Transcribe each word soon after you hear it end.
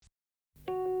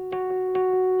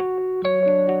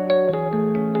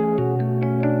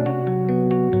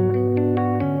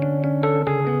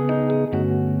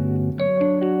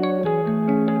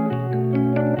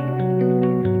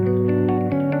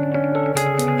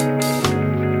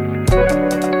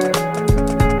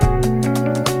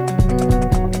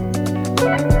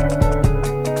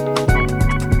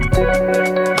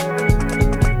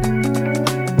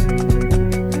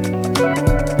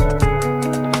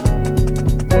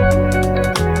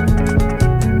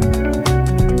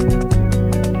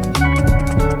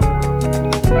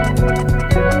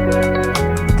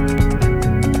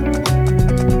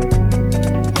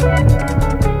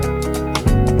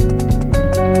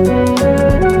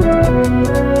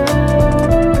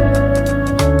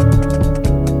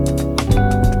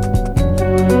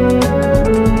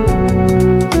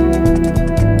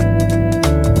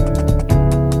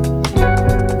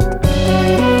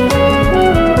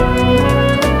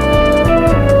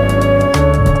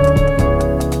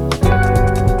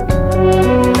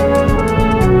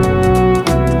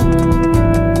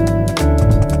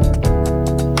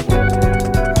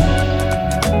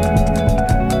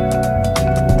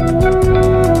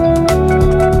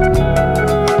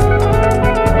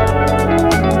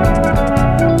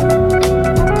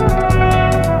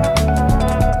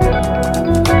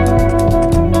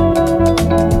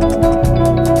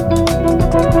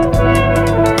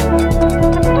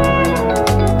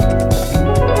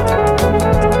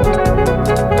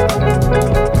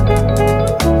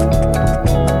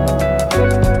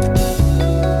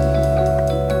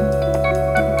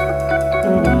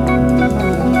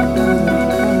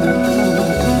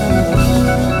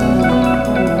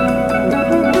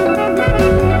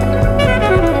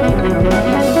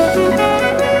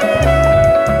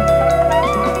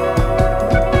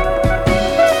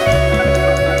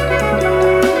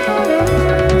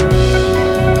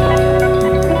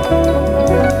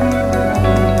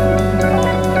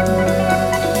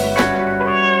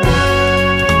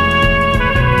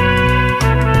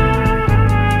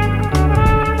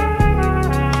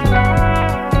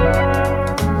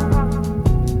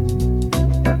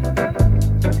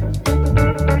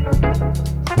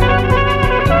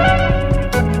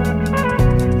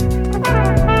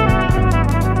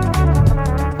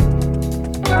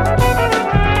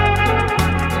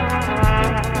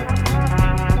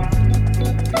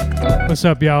What's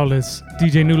up, y'all? It's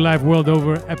DJ New Life World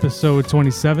Over, episode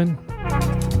 27.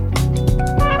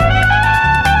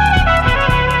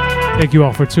 Thank you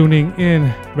all for tuning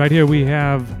in. Right here we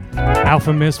have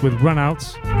Alpha Mist with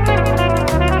Runouts.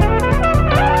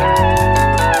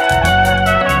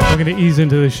 We're going to ease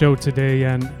into the show today,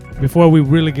 and before we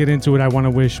really get into it, I want to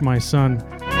wish my son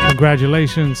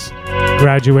congratulations,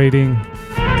 graduating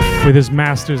with his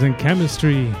master's in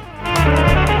chemistry.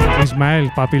 Ismael,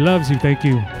 Papi loves you. Thank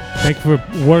you. Thank you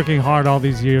for working hard all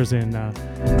these years and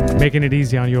making it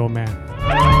easy on your old man.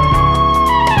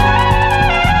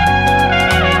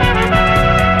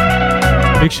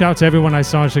 Big shout to everyone I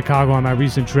saw in Chicago on my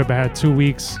recent trip. I had 2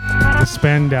 weeks to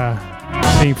spend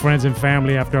seeing friends and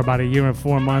family after about a year and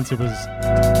 4 months. It was,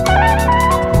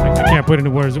 I can't put it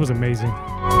into words, it was amazing.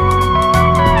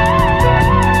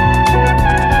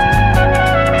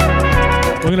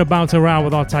 We're going to bounce around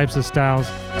with all types of styles.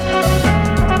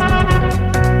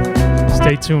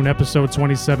 Stay tuned, episode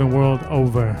 27, World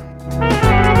Over.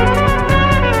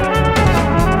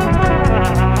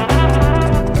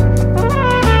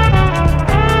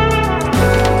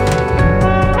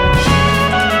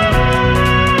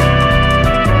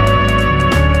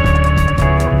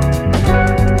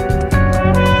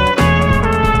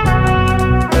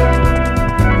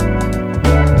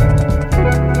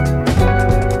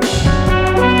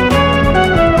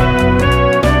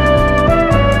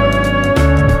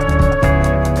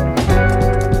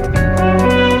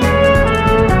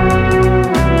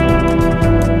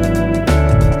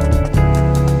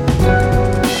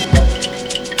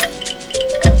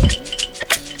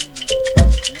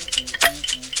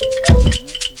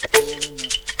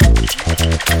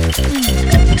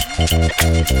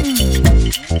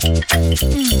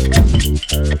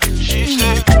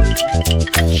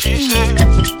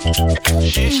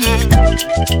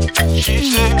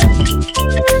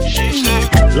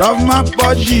 Love my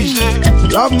body,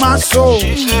 love my soul.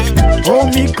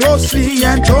 Hold me closely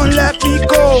and don't let me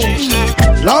go.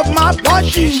 Love my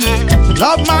body,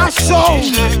 love my soul.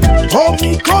 Hold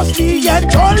me closely and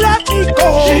don't let me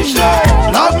go.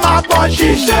 Love my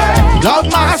body, love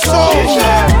my soul.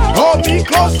 Hold me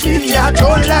closely and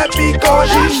don't let me go.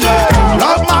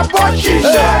 Love my body,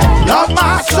 love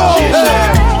my soul.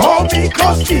 Hold me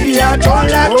closely and don't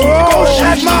let me go.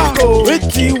 She's my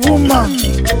pretty woman,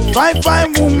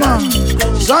 fine woman,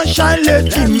 sunshine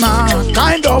lady man,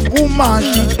 kind of woman.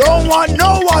 She don't want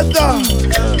no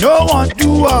other, no one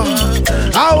do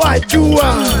her, how I do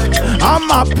her. I'm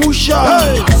a pusher,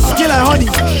 skin like honey,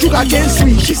 sugar cane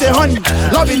sweet. She say honey,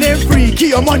 loving ain't free, keep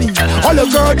your money. All the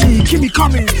girl need, keep me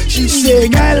coming. She say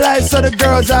I like so the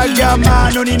girls I got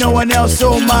mine, don't need no one else.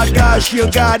 Oh my God, she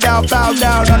a god out, bow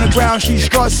down on the ground. She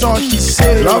struts on, she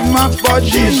say love my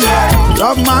body,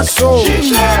 love my soul.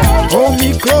 Hold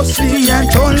me closely and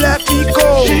don't let me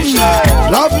go.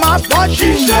 Love my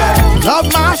body,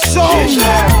 love my soul.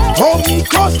 Hold me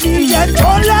closely and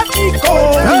don't let me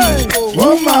go. Hey.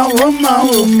 Woman, woman,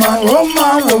 woman,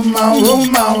 woman, woman,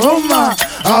 woman, woman,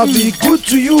 I'll be good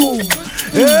to you.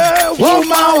 Hey, woman,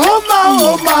 woman,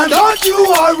 woman, don't you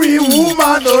worry,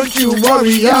 woman, don't you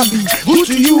worry, I'll be good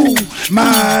to you.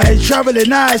 My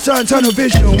traveling eyes, sun tunnel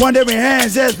vision, wandering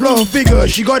hands, ass blowing figure.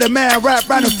 She got a man wrapped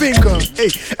around her finger. Hey,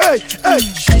 hey, hey,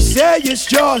 she say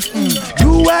it's yours,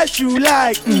 do as you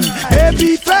like.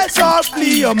 Baby, fast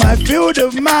softly on my field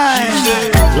of mind.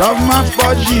 Love my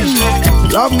body,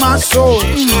 love my soul.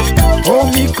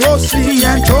 Hold me closely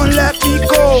and don't let me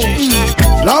go.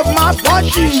 Love my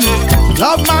body,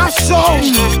 love my soul.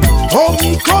 Hold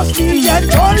me closely and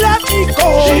don't let me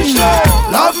go.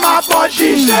 Love my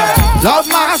body, love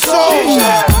my soul.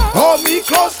 Hold me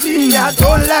closely and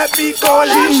don't let me go.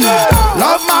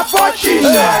 Love my body,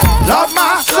 love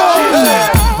my soul.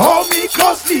 Hold me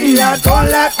closely and don't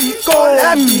let me go.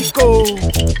 Let me go.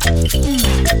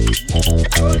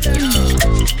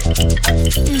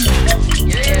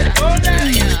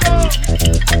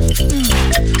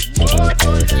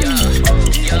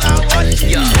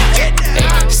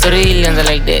 Story ilianza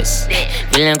like this,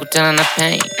 vile nkutana na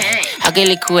pain. Haga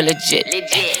ilikuwa legit,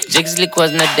 jigs ilikuwa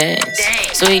zina dance.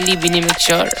 So ilibi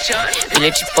nimechora,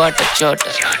 vile chipata chota.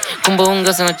 Kumba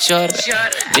unga sana chora,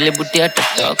 vile buti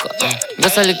atatoka.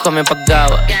 Ngasa alikuwa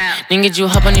amepagawa, ningejua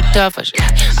hapa ni tafash.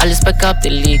 Alispike up the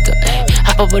liquor,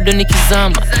 hapa bado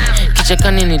nikizama.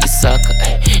 Kichakani nilisaka,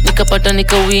 nikapata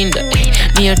nikawinda.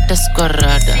 Ni hata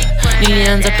sikuarada,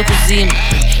 nilianza tu kuzima.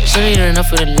 Shari ran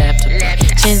off with a laptop,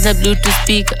 change the Bluetooth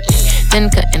speaker. Then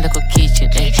kaenda kwa kitchen,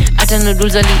 hata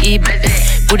noodles aliiba.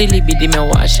 Budi libidi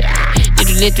mewasha,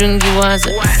 niduletu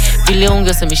ngiwaza. Vile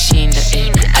ungesa mishinda,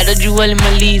 hata jua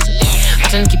limaliza.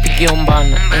 Hata nikipigia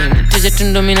umbana, teja tu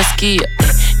ndo minasikia.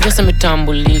 Ngasa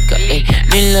metambulika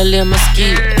nililalia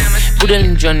masikio buda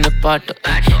nilijua nimepata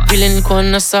vile nilikuwa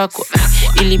na sako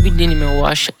ilibidi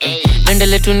nimewasha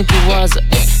naendelea tu nikiwaza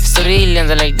story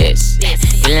ilianza like this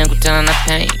vile nikutana na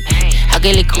pain haga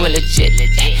ilikuwa legit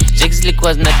jigs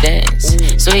zilikuwa zina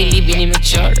dance so ilibidi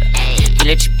nimechora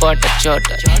vile chipota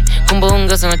chota kumbe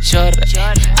unga sana chora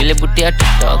vile butia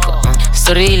tutoka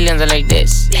story ilianza like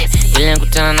this vile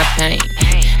nikutana na pain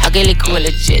haga ilikuwa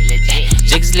legit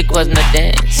jigs zilikuwa zina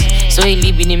dance so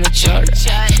ilibidi nimechora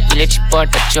vile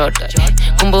chipota chota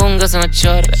kumbe unga sana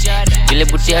chora vile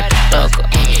butia tutoka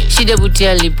shida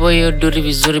butia lipo hiyo duri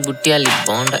vizuri butia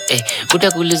libonda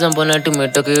buta kuuliza mbona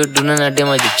tumetoka hiyo duna na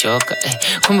dema jichoka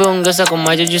kumbe ongeza kwa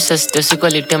macho juu saa sita siku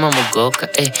alitema mogoka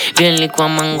vile nilikuwa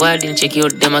mangwadi ncheki hiyo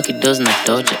dema kidozi na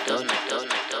toja.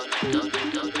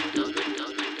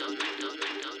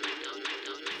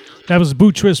 That was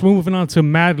Buttress. Moving on to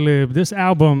Madlib. This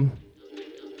album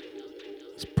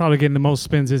is probably getting the most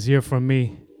spins this year from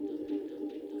me.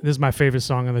 This is my favorite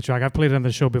song on the track. I've played it on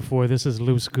the show before. This is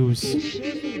Loose Goose.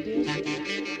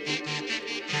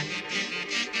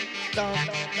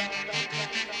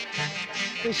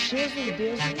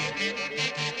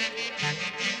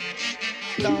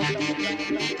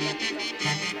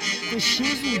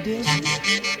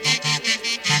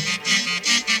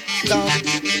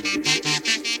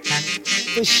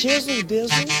 The shizzle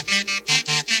dizzle.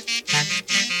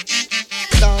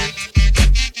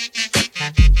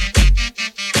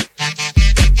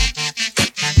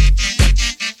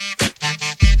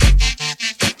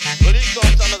 Well, this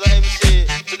comes another MC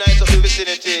tonight of the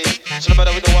vicinity. So no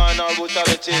matter with the wine or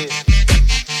brutality.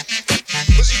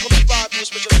 Because you come to part to a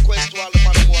special request to all the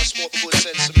man who has smoke good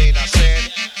sense to me. I said,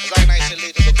 as I nice and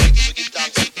later the greatest will give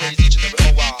thanks and praise each and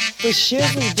every hour. The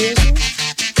shizzle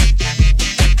dizzle.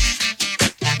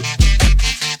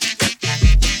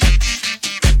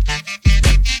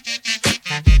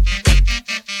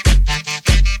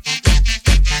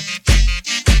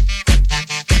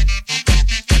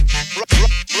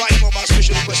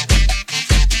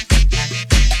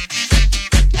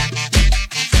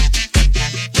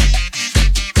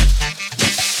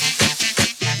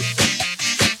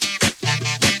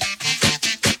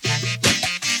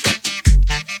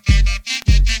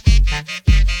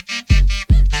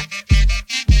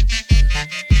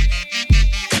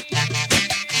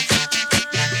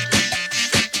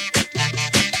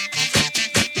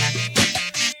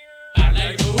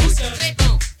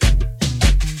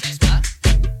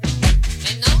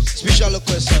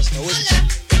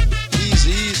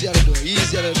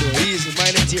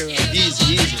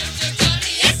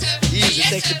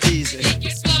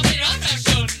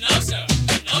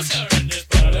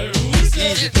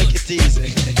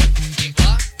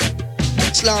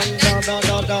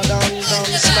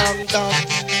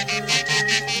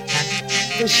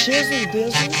 The shizzle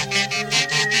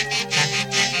dizzle.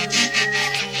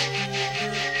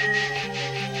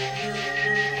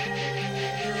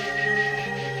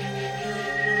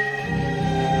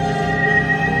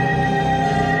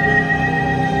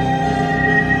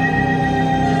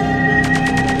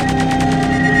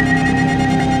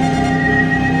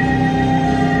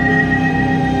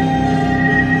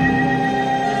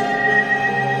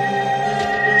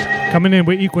 Coming in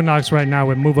with Equinox right now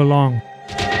with Move Along.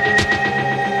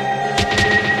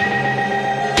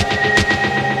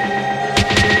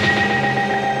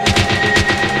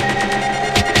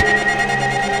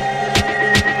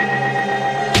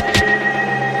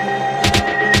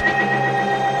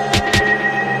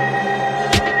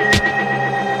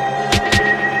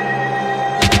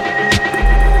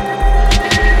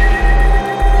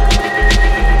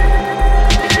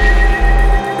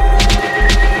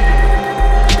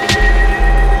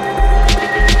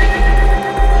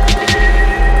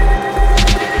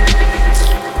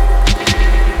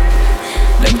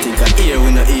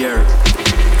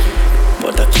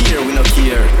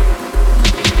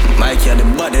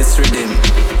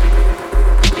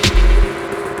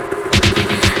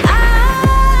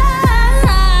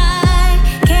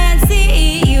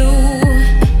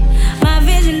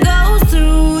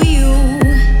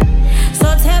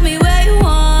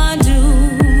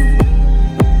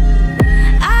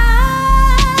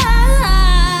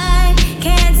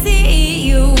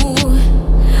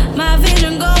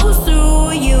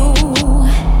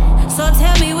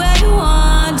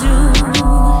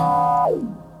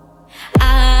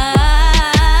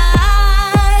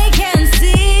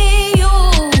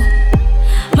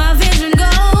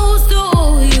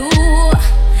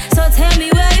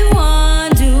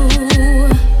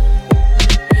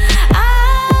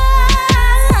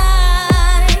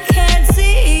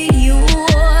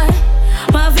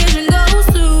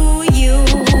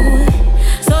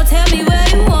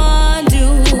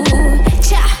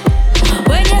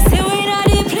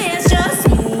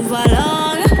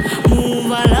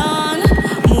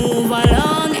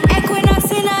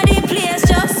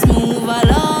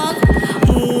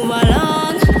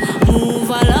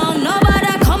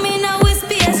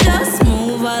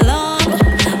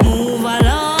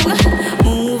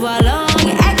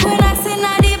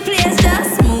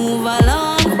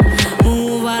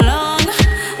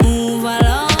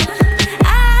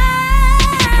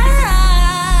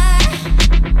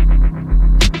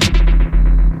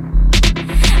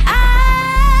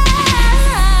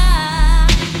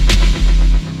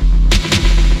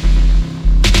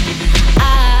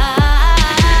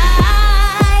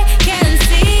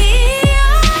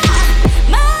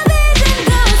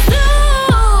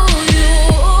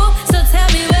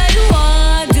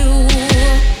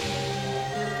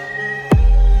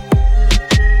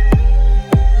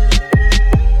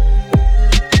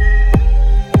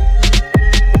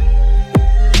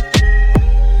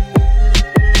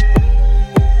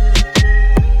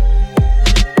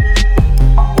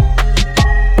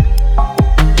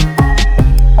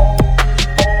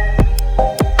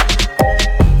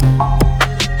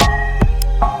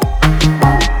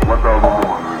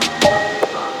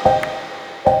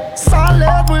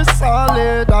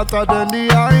 hotter than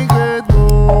the high grade.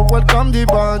 Oh, welcome the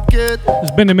bad kid.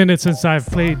 It's been a minute since I've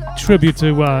played tribute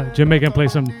to Jamaica and play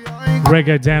some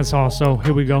reggae dancehall, so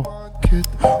here we go.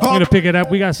 I'm gonna pick it up.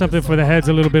 We got something for the heads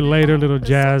a little bit later, a little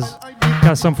jazz.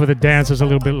 Got some for the dancers a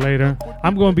little bit later.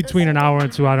 I'm going between an hour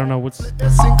and two. I don't know what's.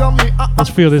 Let's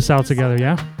feel this out together,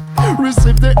 yeah?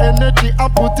 Receive the energy, I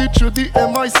put it through the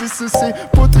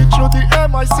MICCC. Put it through the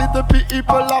MIC, the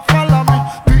people are follow me.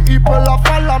 People are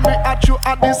follow me. I chew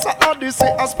at this,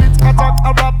 I spit, I talk,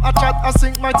 I rap, I chat, I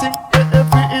sing my thing.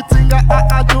 Everything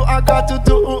I do, I got to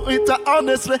do it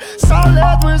honestly.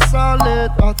 Solid, we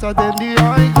solid, hotter than the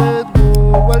high grade.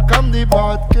 Oh, welcome the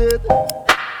bad kid.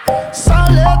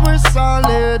 Solid, we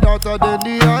solid, hotter than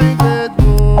the high grade.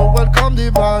 Oh, welcome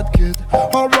the bad kid.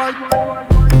 Alright.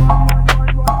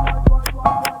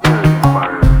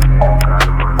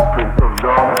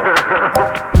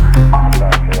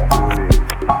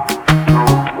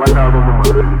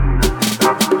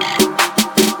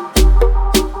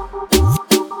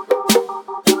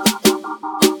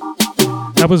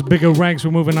 That was Bigger Ranks.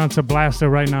 We're moving on to Blaster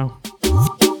right now.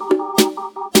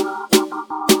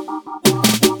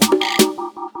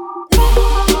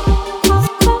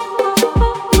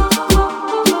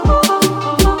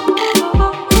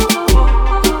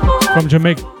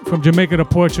 From Jamaica to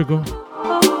Portugal.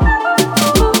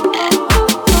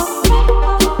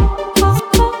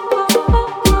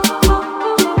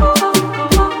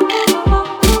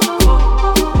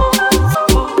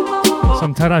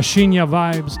 Some Tarashinha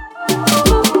vibes.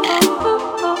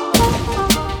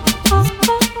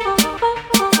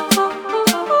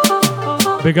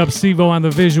 Big up Sivo on the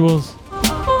visuals.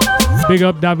 Big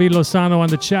up David Lozano on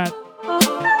the chat.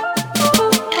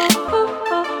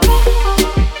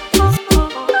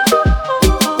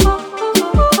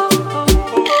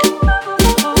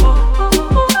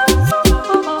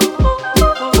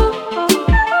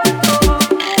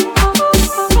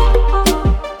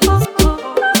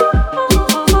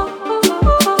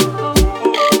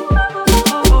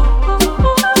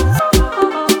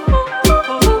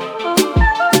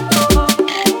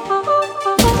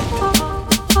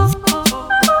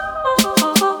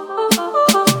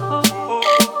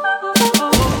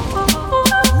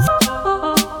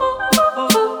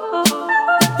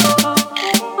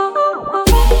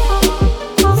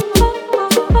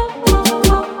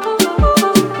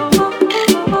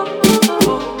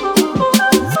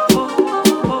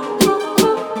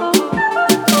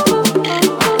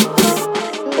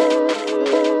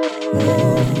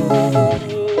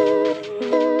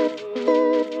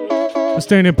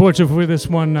 Staying in Portugal for this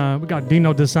one, we got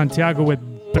Dino de Santiago with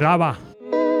Brava.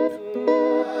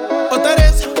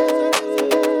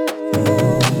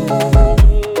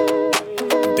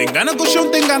 Tem gana com chão,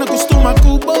 tem gana costuma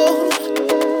cubo.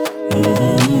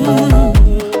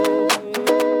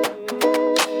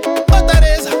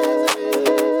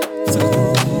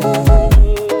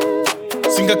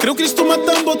 Singa creu que costuma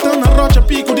tão botando na rocha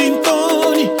pico de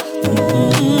Intoni.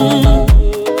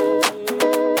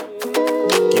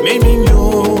 Que nem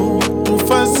melhor tu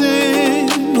fazer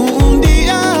num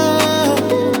dia,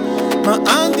 mas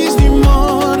antes de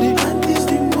morrer,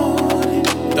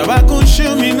 tava com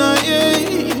chame na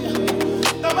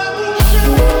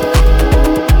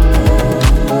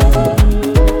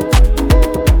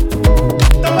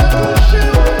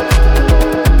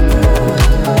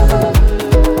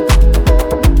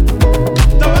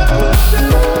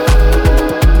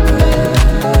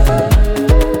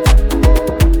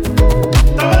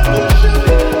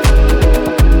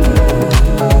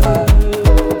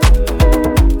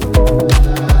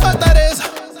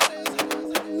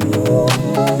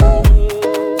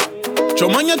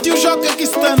tio Joca que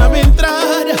está na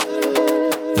entrada.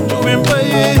 Eu venho para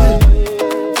ele.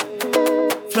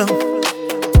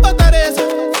 Oh Teresa,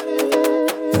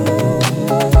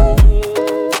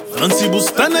 Franci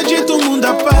Bustana de todo mundo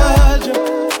apaga.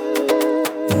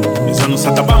 Isa não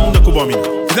sata ba mundo com bomina.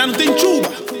 Isa não tem chuva.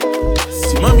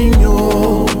 Se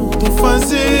maminho tu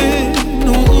fazer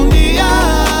num dia,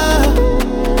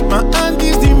 mas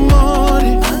antes de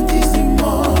morrer,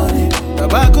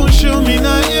 tava com chame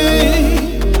na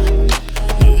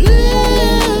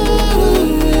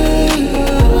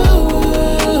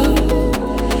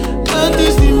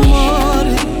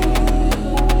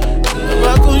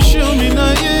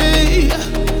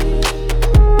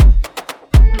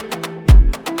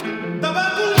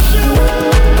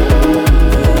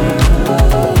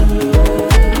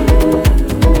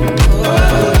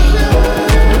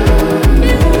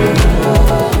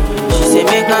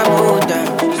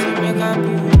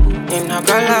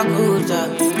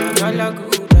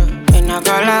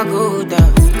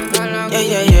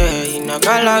yeah, in a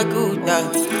Galaguda.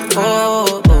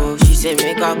 Oh, oh, she say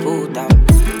make her put down.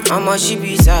 Mama she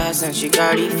be sass and she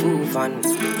carry full fun.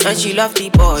 And she love the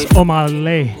boy. Omar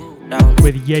Lay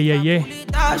with yeah.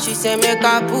 She say make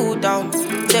her put down.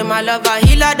 Say my love a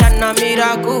healer than a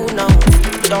miracle now.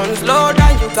 Don't slow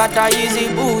down, you got a easy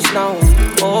boost now.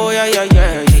 Oh yeah.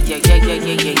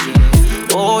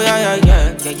 Oh yeah.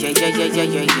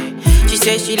 She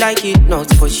say she like it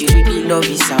nuts, but she really love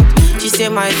it out. She say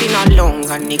my finger long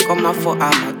and it come out for her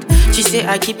mouth. She say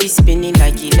I keep it spinning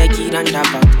like it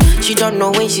roundabout. She don't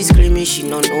know when she screaming, she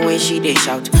don't know when she they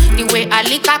shout. The way I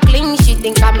lick her clean, she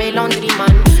think I'm a laundry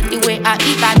man. The way I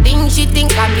eat her thing, she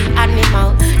think I'm an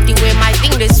animal. The way my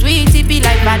thing the sweet, it be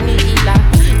like vanilla.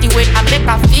 The way I make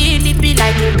her feel, it be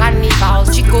like a carnival.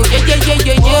 She go yeah. She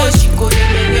go yeah. She go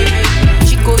yeah.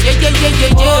 She go yeah. She go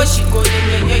yeah. She go yeah.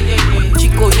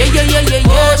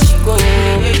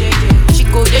 She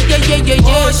go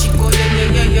yeah. She go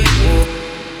yeah.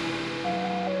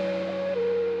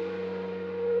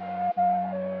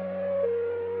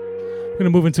 We're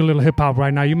gonna move into a little hip hop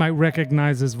right now. You might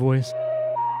recognize this voice.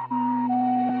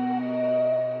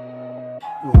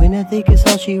 When I think it's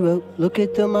all she wrote, looking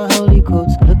through my holy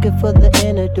quotes, looking for the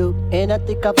antidote, and I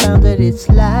think I found that it's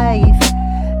life,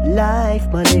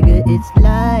 my nigga, it's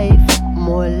life,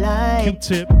 more life.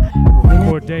 Q-Tip,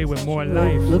 Corday with more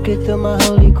life. Looking through my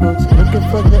holy quotes, looking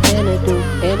for the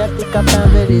antidote, and I think I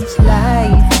found that it's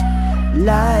life,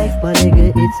 my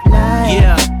nigga, it's life.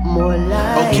 Yeah. More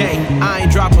life. Okay, I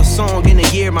ain't drop a song in a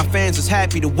year, my fans was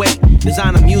happy to wait.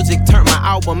 Designer music turned my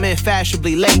album in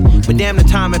fashionably late, but damn the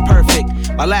timing perfect.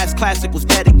 My last classic was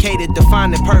dedicated to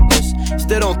finding purpose.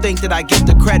 Still don't think that I get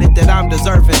the credit that I'm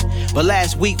deserving, but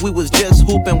last week we was just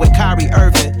hooping with Kyrie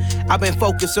Irving. I've been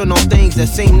focusing on things that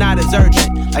seem not as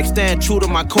urgent, like staying true to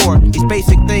my core. These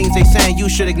basic things they saying you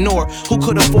should ignore. Who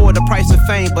could afford the price of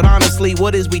fame? But honestly,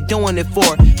 what is we doing it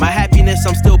for? My happiness,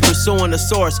 I'm still pursuing the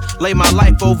source. Lay my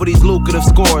life over these lucrative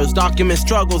scores. Document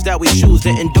struggles that we choose to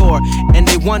endure, and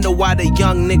they wonder why the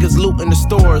young niggas looting the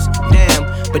stores. Damn,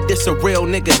 but this a real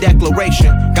nigga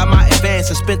declaration. Got my advance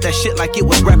and spent that shit like it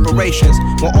was reparations.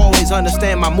 Won't always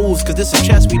understand my moves, cause this a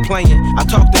chess we playing. I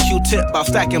talked to Q-Tip about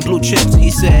stacking blue chips.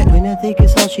 He said, when I think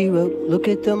it's all she wrote,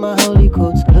 looking through my holy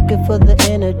quotes, looking for the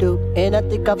antidote, and I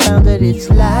think I found that it's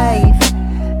life,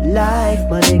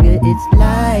 my nigga, it's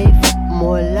life,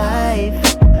 more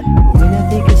life. When I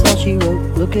think it's all she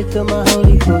wrote, looking through my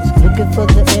holy quotes, looking for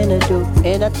the antidote,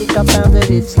 and I think I found that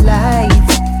it's life,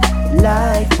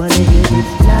 my nigga,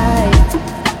 it's life.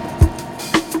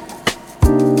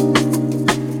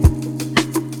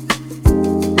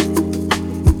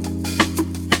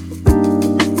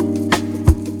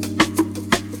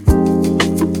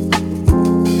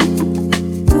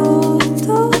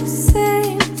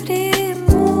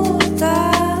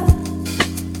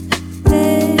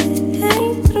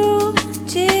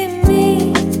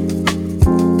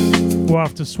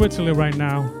 Off to Switzerland right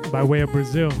now by way of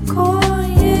Brazil. I don't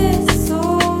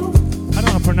know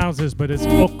how to pronounce this, but it's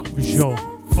Okvsho.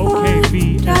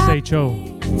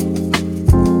 Okvsho.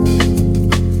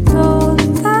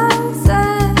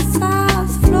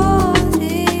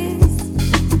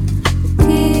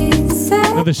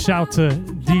 Another shout to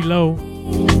D-Lo,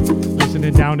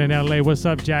 listening down in LA. What's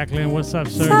up, Jacqueline? What's up,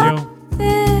 Sergio?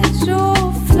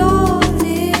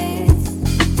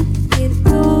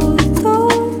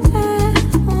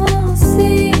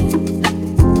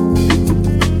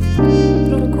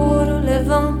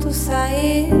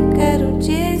 Quero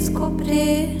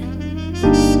descobrir,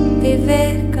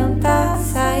 viver, cantar,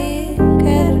 sair.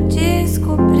 Quero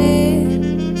descobrir,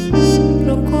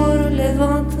 procuro,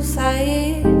 levanto,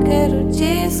 sair. Quero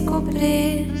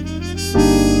descobrir,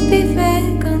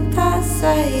 viver, cantar,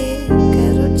 sair.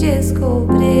 Quero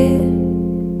descobrir.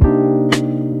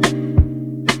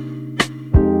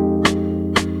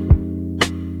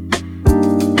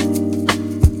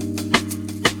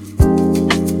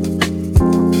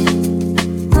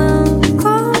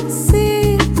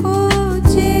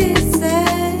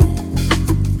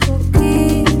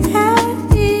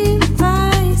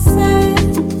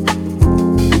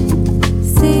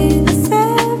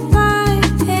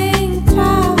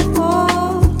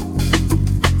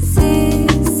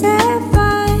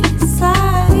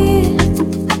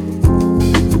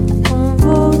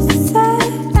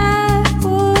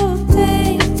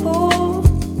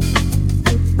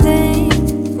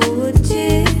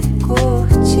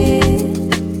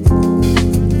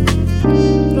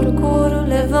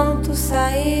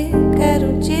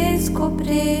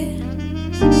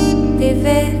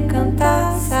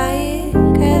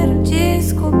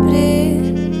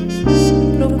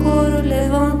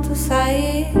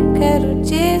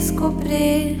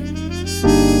 descobrir.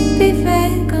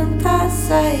 Viver, cantar,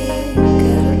 sair.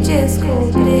 Quero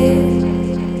descobrir.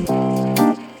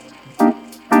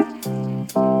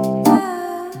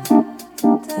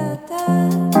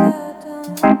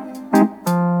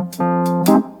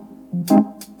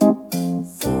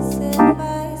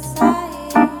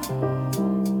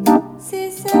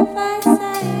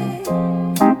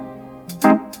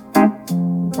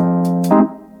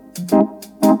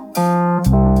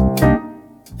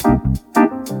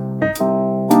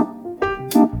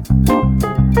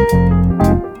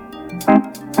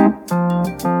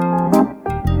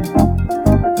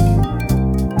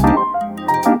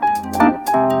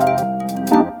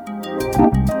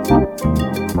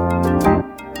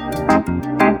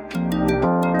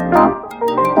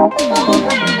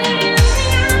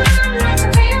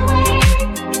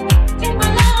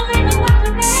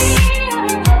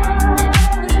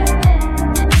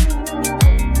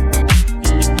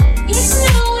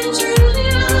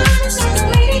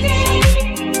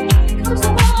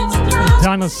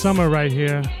 Summer right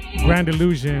here, Grand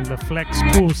Illusion, the Flex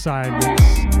Poolside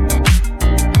mix.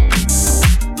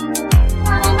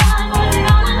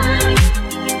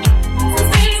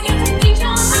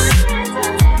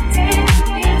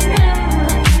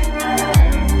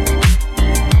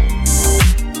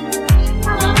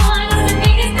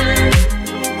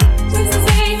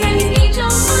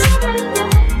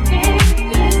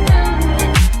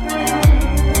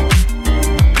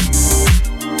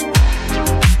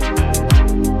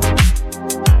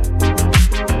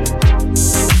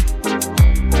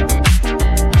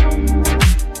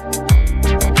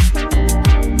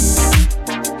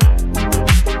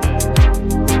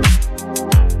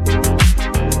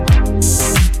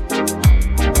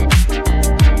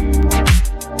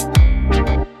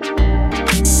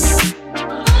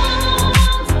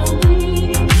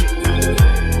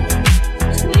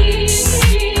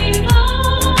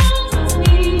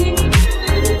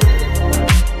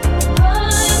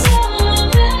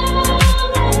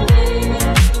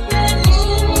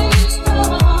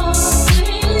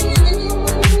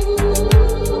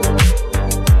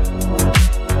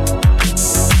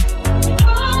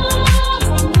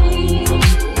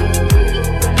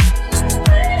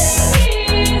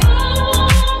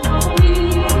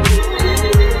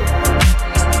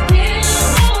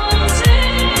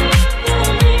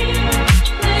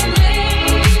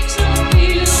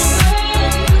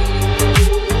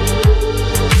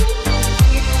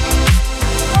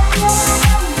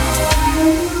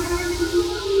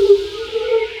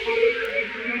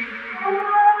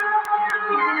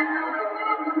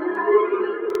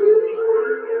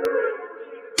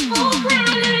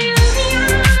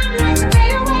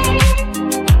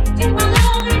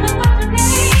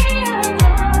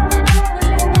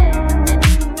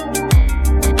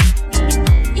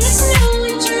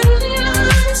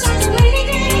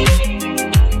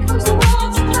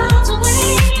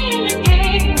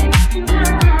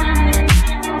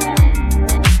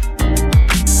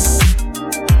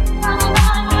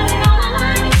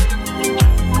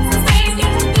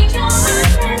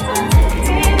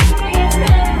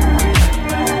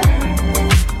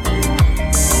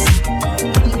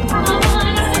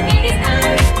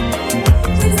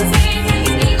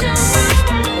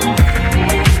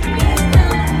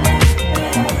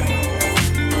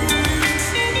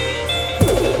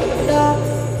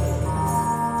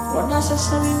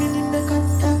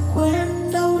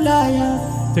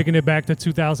 Taking it back to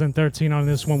 2013 on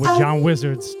this one with John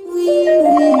Wizards.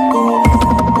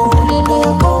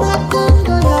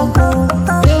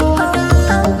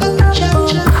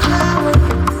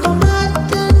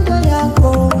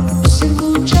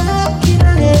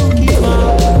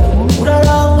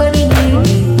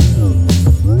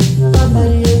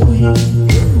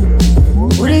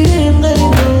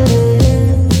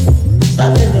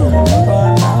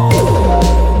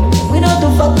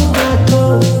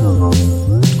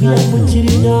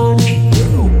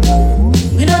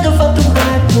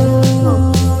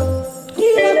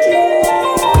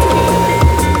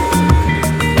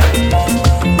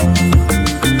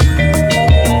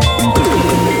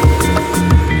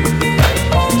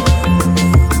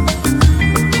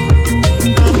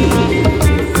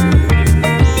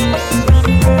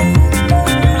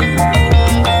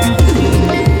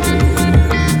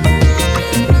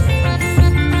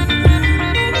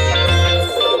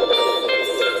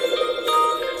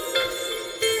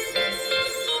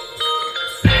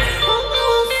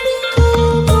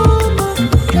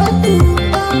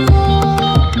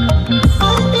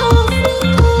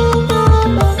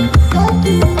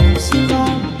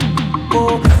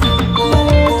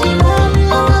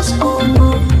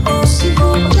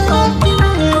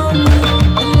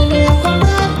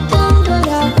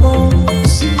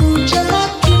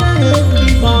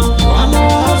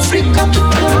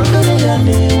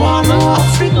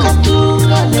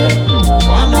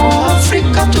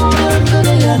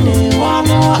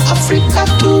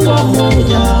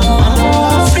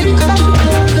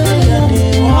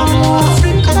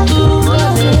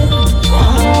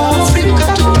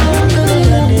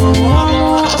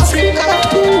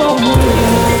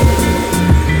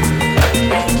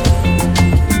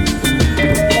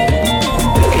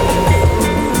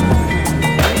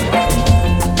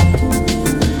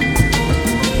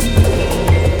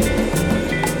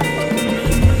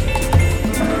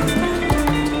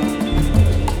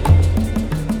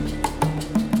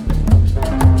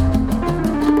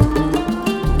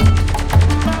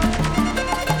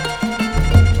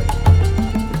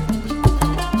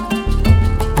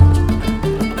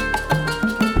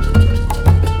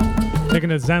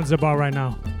 looking at Zanzibar right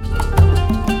now.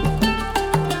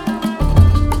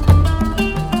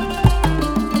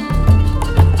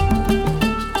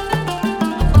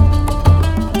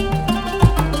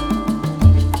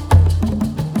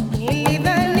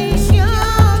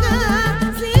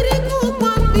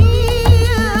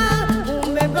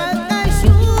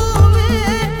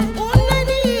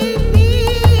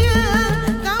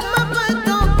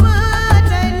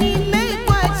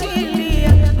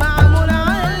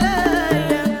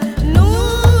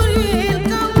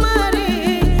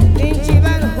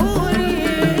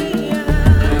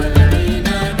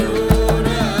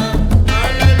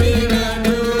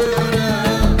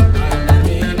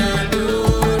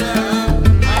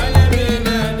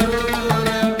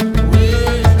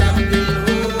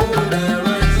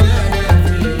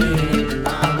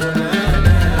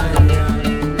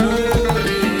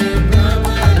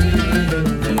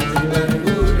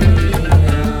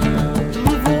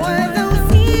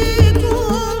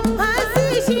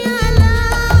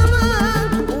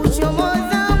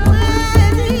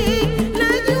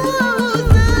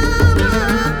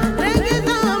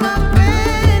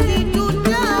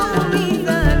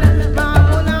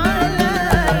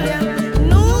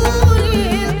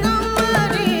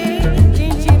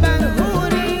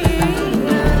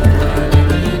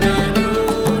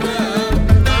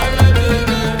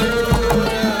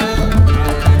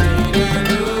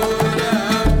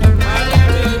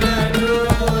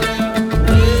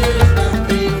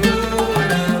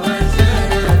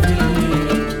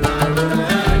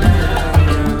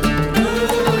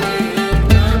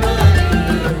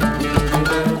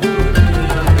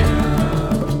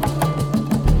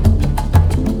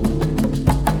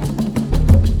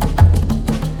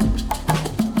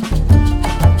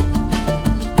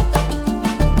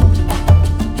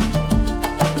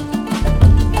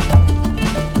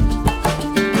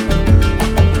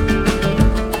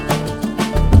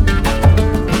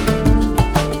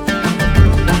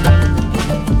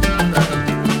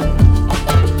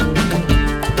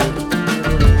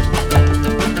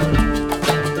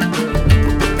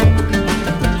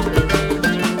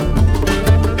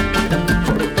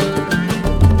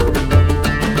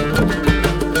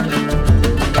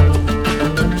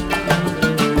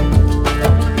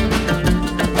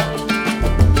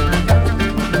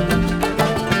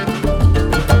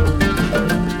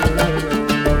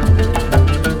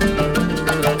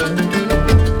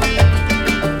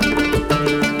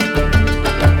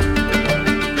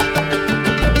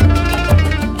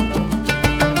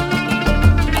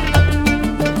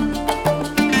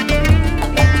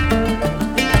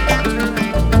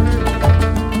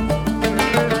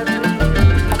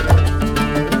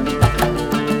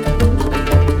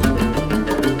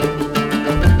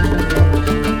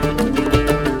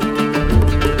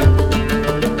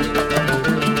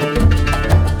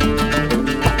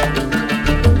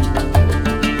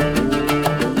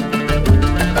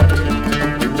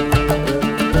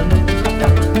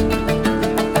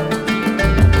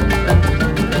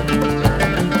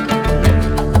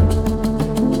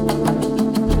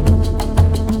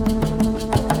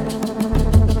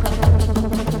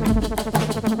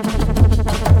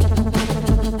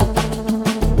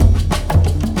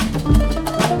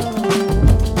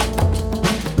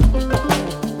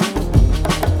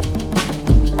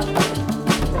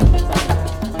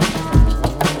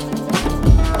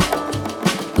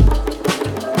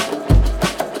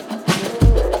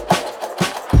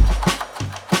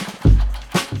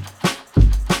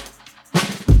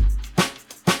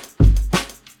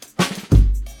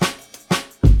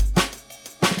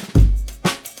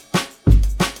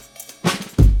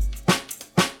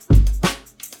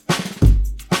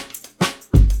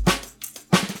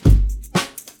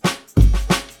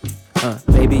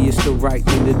 it's the right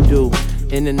thing to do.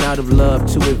 In and out of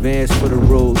love, too advanced for the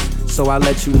rules. So I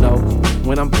let you know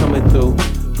when I'm coming through.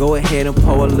 Go ahead and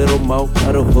pour a little more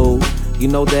of the boo. You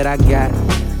know that I got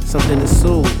something to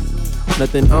soothe.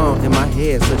 Nothing in my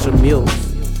head, such a muse.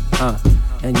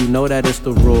 And you know that it's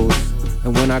the rules.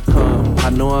 And when I come, I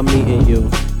know I'm meeting you.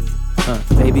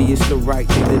 Baby, it's the right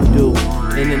thing to do.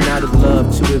 In and out of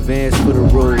love, too advanced for the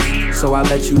rules. So I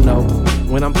let you know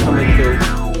when I'm coming through.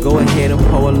 Go ahead and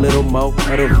pour a little more of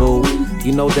the boo.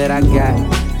 You know that I got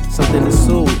something to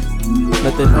soothe.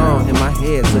 Nothing in my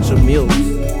head, such a muse.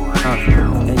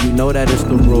 And you know that it's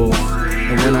the rules.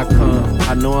 And when I come,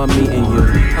 I know I'm meeting you.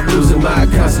 I'm losing my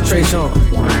concentration,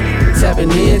 tapping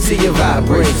into your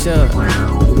vibration.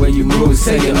 The way you move is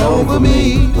taking over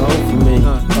me, over me,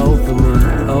 over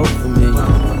me, over me.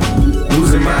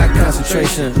 Losing my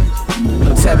concentration,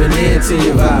 I'm tapping into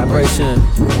your vibration.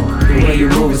 The way you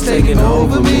move is taking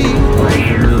over me,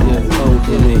 over me, over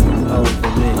for me, oh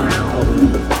for me, oh.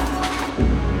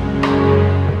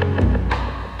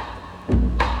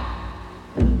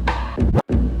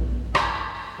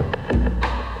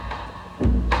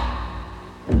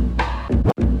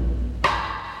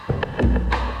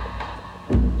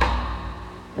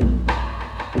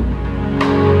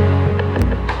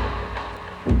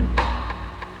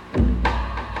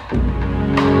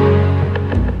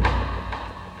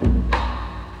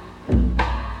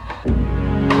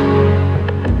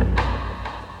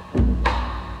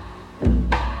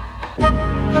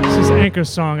 Anchor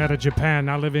song out of Japan,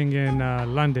 now living in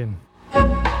London.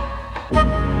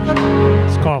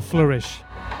 It's called Flourish.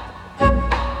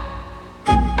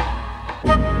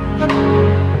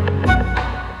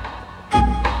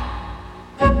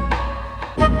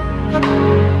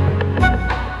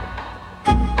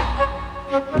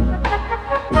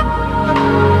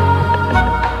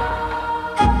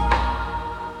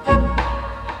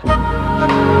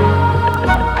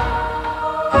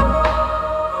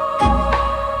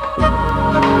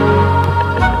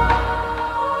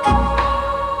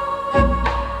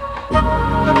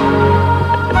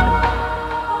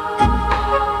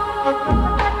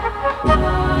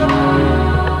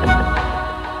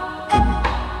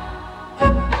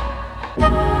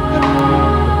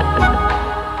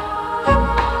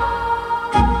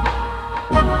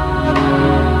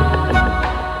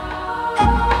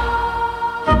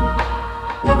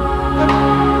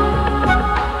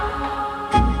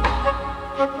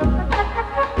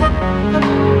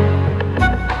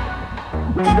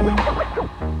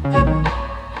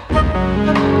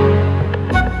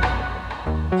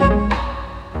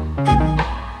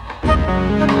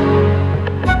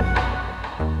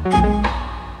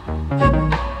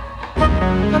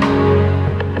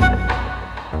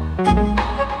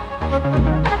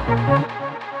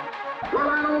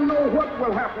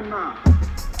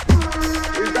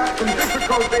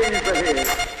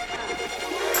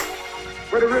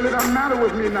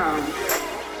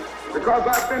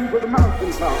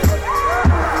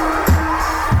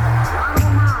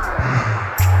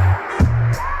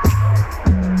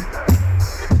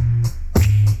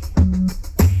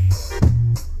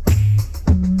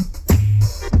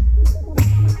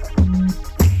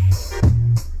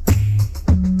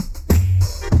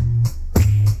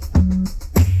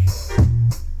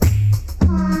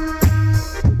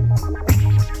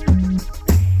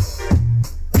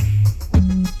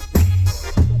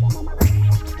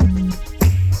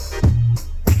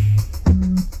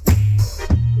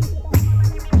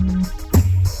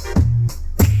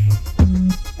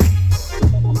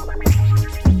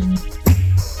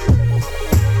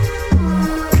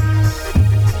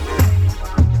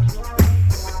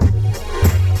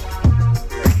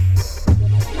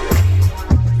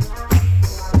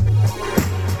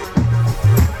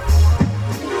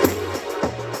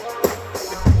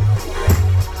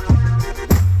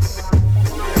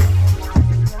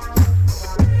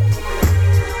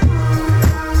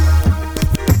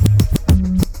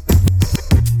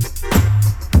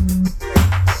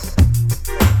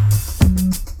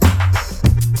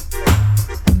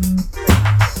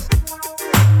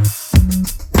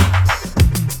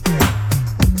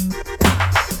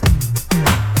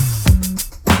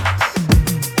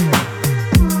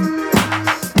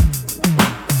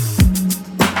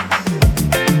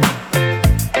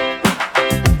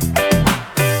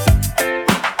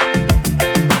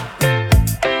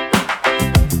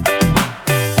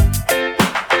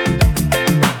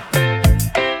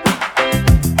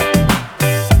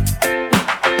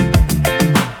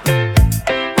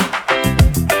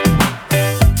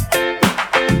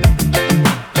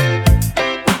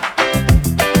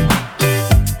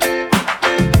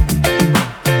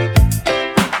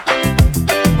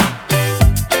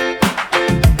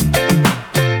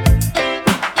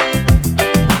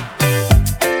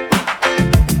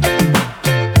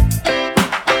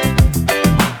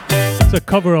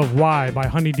 Cover of Why by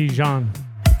Honey Dijon.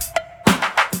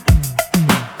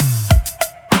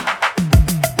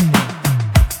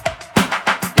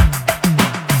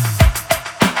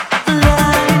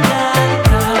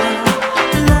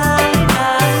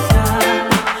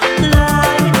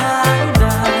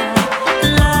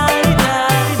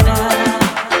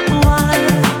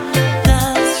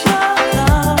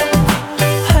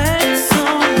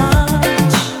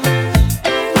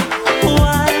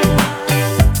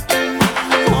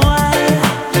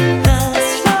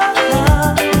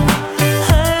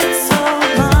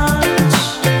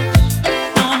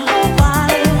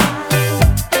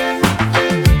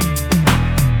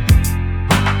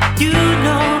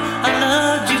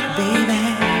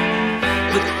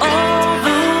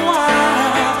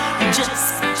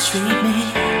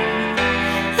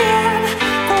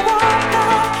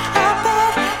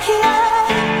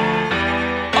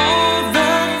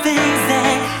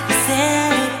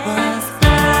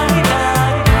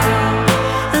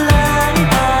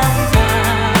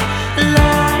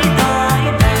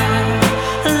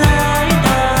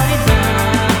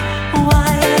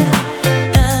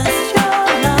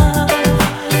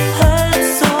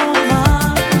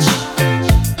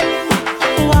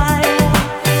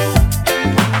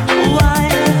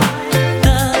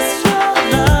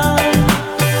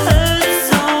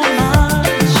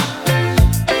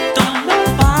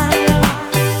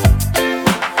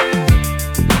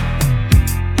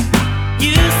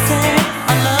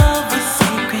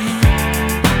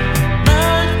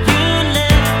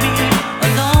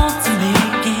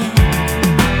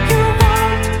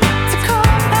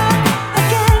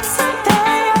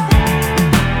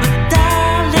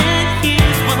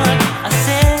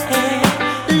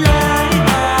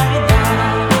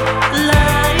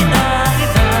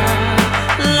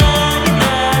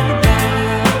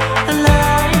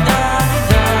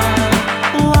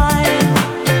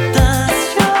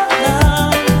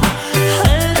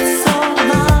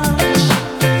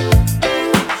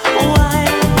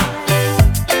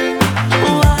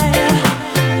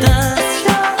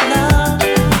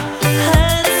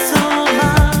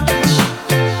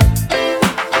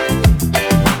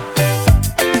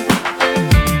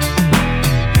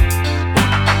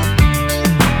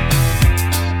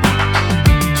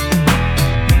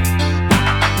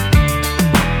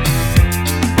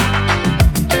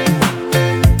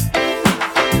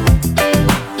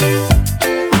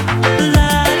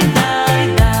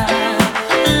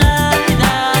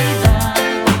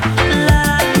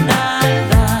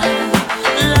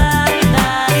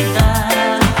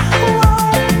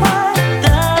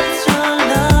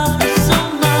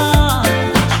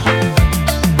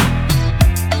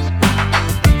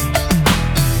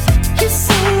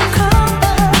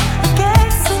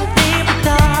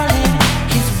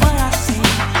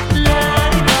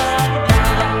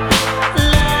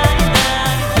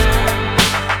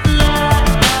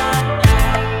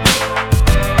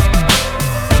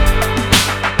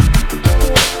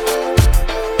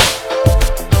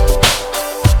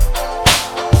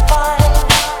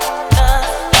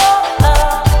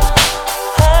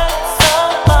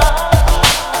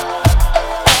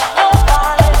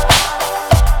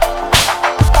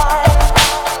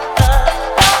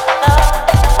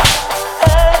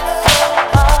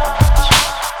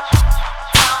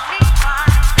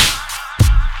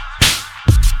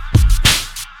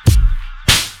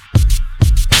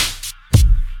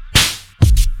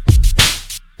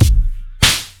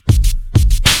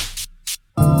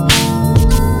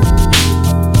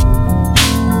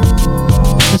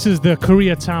 This is the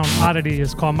Koreatown oddity.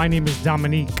 It's called My Name is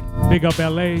Dominique. Big up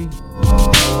LA.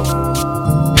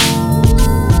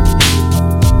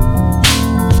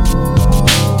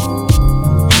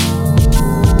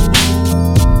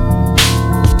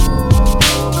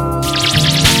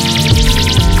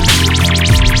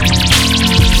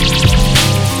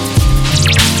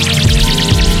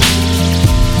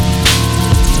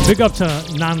 Big up to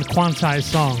non-quantized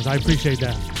songs. I appreciate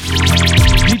that.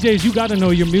 DJs, you gotta know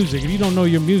your music. If you don't know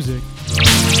your music,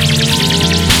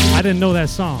 I didn't know that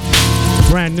song.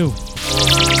 Brand new.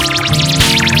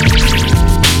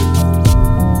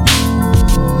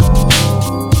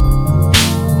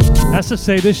 That's to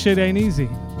say this shit ain't easy.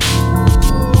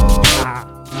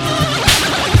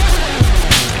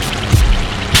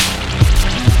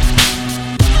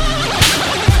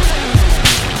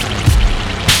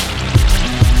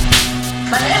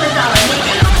 My name is Dominique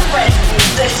and I'm a fresh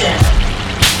musician.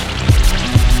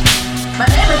 My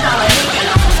name is Dominique and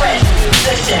I'm a fresh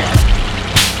musician.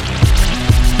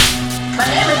 My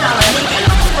name is Dominique and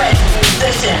I'm a fresh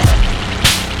musician.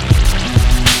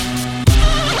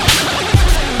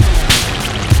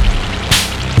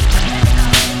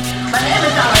 My name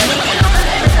is Dominique and I'm my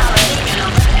name is Dominique and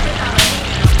I'm my name is Dominique.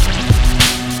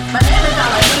 My name is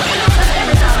Dominique and I'm my name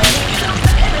is Dominique and I'm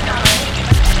my name is Dominique.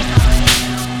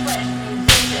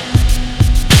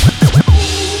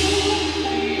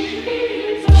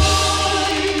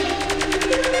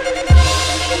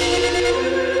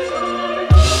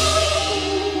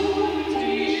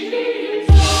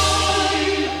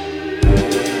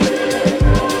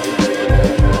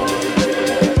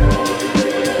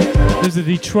 This is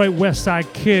the Detroit West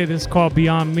Side Kid. It's called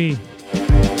Beyond Me.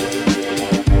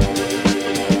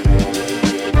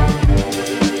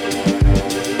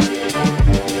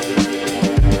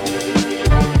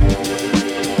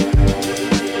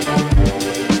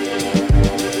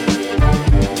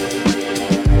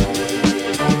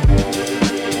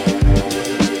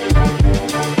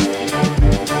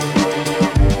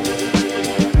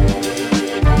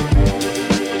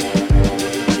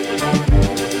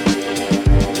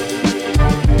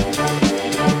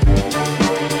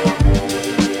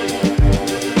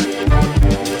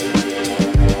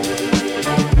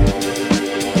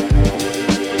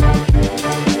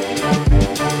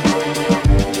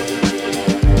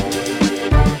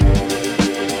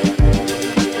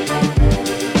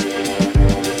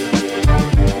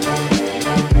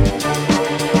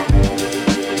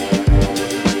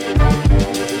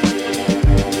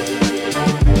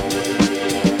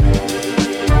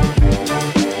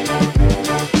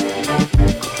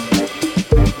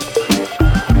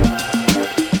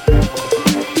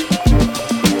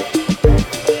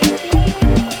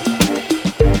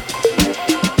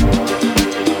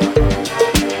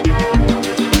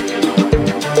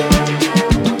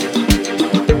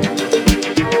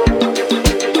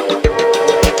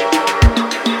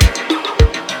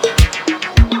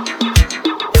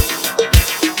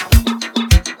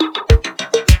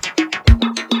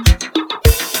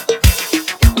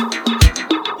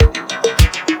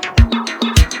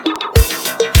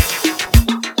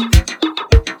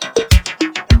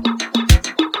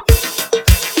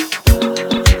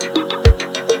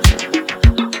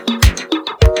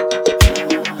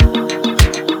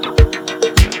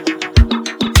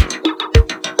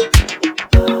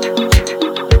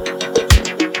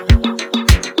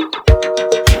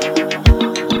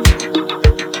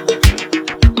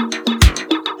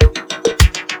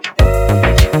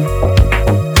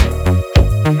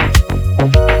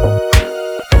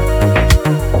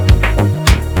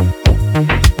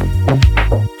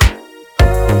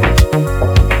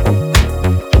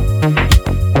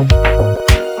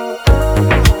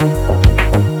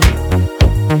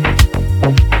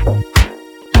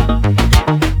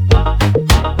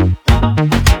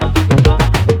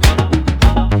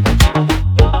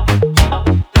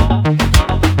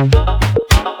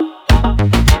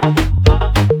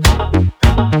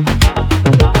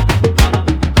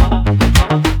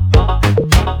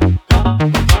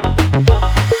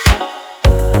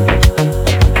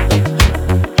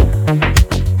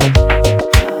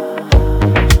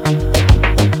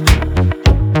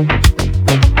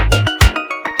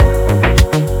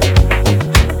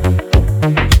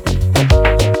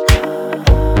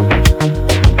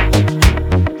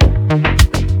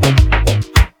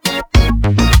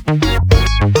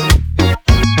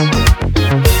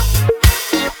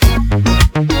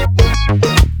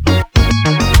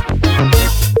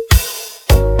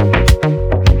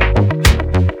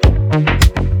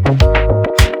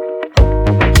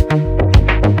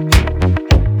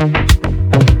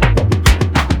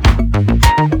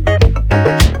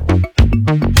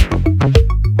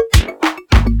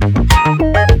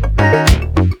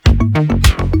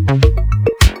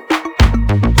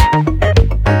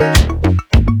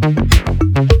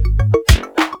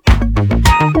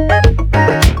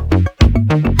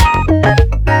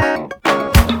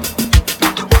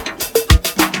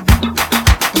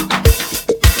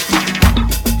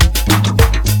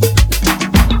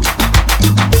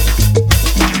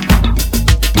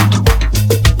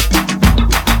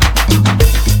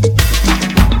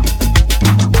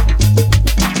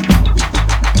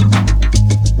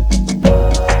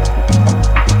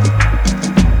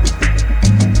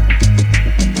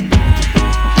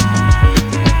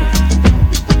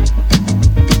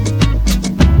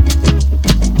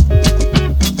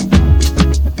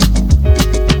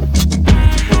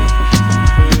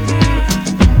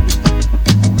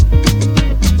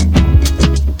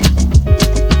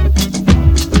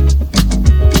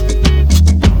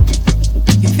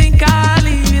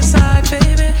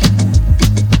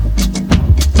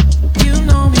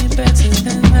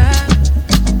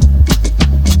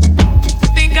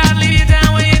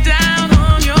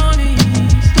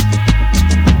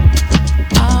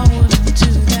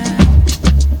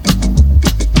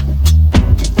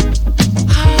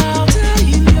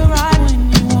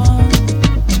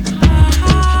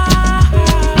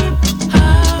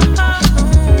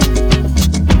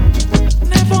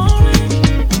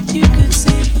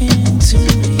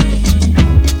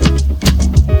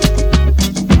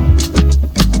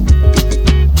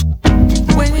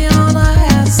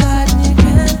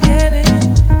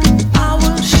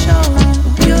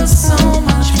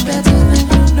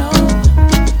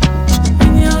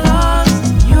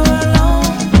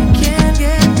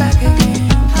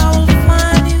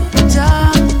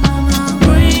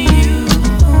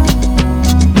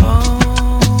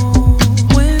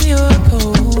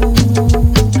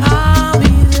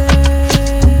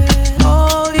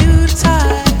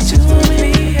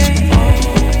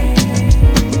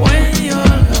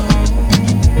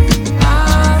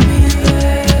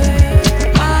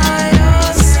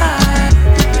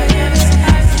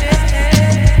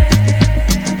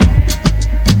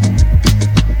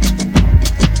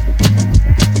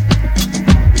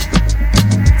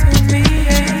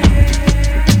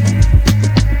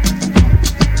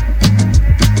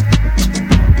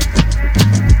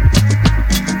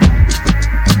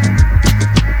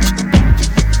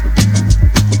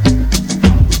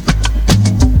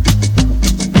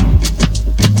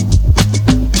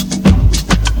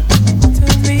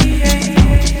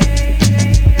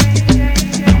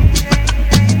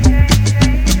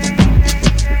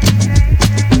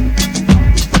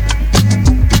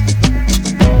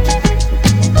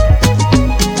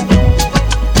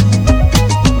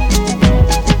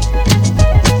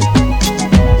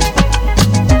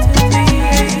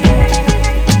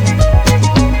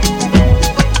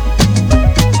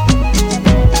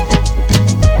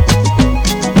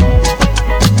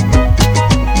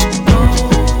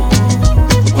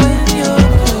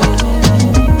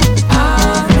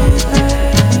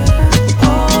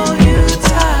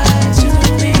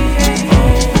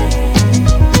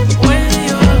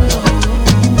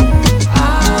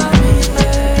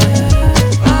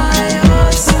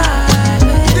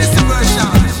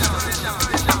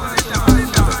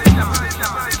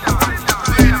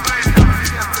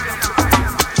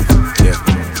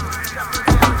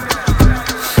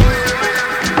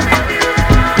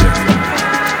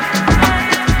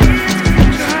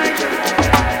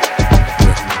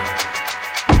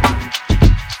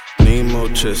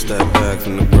 trips, that bag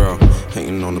from the bro.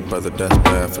 Hating on the brother, that's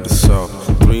bad for the soul.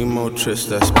 3 more trips,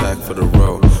 that's back for the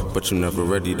road. But you never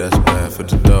ready, that's bad for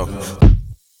the dough.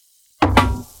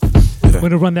 Yeah. I'm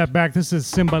gonna run that back. This is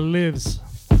Simba Lives.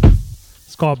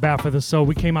 It's called Bad for the Soul.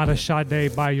 We came out of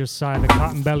Sade, By Your Side, the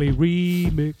Cotton Belly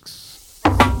remix.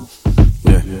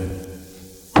 Yeah.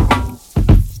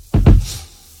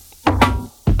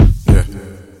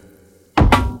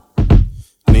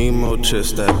 Need more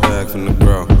trips, that bag from the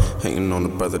bro. Hating on the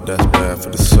brother, that's bad for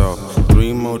the soul.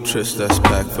 3 more trips, that's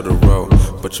back for the road.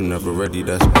 But you never ready,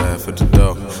 that's bad for the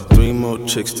dough. 3 more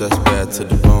chicks, that's bad to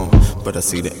the bone. But I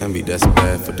see the envy, that's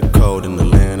bad for the cold. In the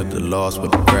land of the lost, where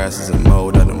the grass is in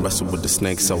mold. I done wrestled with the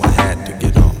snakes, so I had to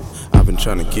get on. I've been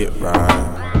trying to get right.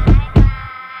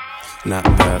 Not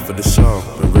bad for the soul,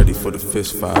 been ready for the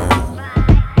fist fight.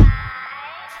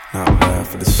 Not bad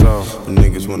for the soul, the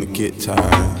niggas wanna get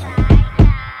tired.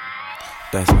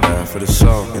 That's bad for the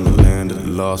soul. In the land of the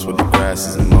lost, where the grass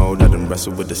is in mold. I done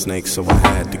wrestled with the snakes, so I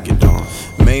had to get on.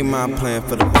 Made my plan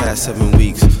for the past 7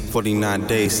 weeks. 49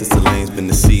 days since the lane's been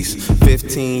deceased.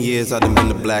 15 years I done been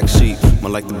the black sheep. More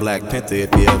like the Black Panther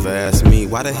if you ever ask me.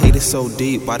 Why the hate is so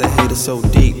deep? Why the hate is so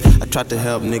deep? I tried to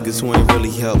help niggas who ain't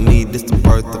really helped me. This the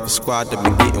birth of a squad that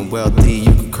been getting wealthy.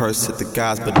 You can curse at the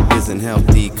guys, but it isn't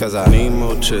healthy. Cause I need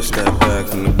more trips, that bag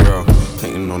from the girl.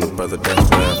 Hating on the brother, that's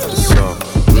bad for the soul.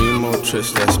 3 more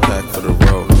trips, that's back for the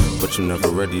road. But you never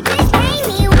ready, that's bad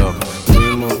for the dough.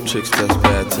 3 more chicks, that's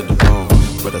bad to the bone.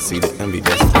 But I see the envy,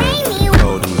 that's bad for the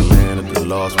cold. In the land of the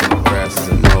lost, where the grass is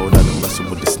in mold. I done wrestled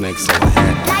with the snakes, so I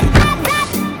had to.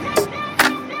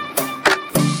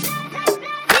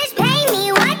 Just pay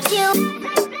me what you.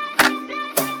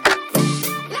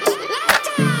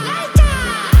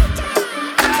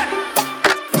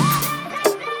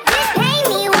 Just pay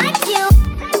me what you.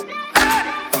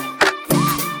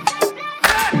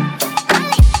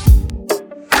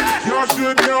 Y'all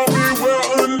should know me well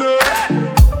under.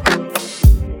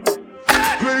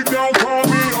 Please don't call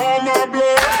me on my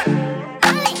blood.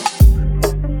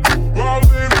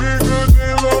 Ballin' bigger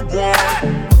than LeBron.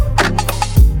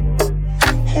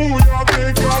 Who y'all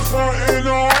think y'all frontin'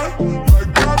 on?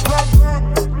 Like blah, blah, blah.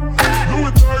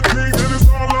 Louis 13 and it's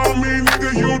all on me, nigga,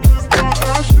 you just got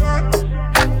a shot.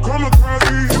 Come across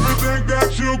me if you think that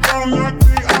you gon' knock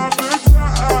me off the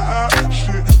top.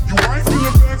 Shit, you ain't in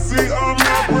the backseat of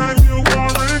my brand new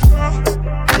foreign car.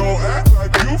 Don't act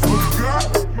like you forgot.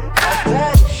 I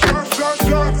called shots.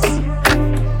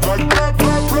 Like blah,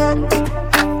 blah, blah.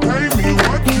 Pay me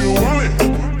what you want.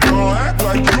 Don't act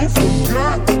like you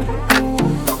forgot.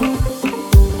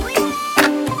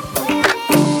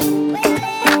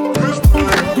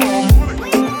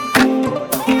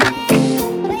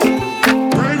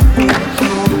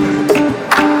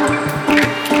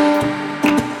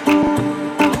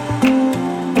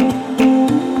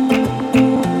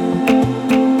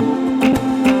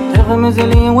 تغمز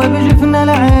لي وبجفنا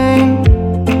العين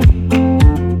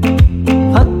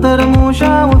خط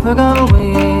رموشة وفي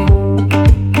قلبي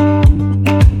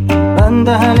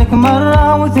بندهلك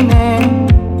مرة واثنين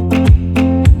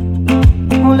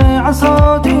ولي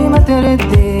صوتي ما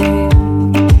تردي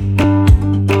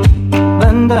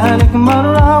بندهلك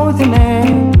مرة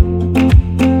واثنين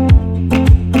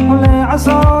ولي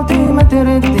صوتي ما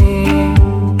تردي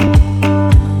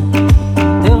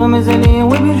تغمز لي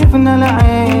وبجفنا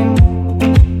العين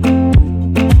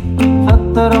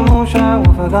خط رموشة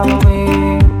وفي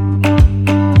قلبي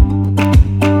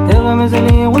تغمز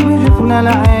لي وبجفنا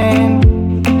العين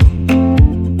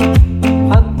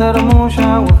خط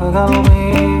رموشة وفي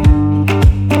قلبي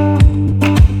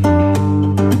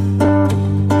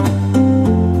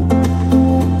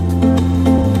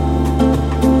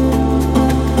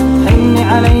حني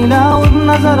علي لو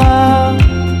بنظرة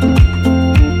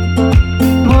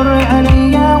مر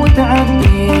عليا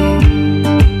وتعدي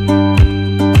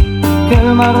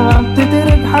كل مرة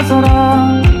بتترك حسرة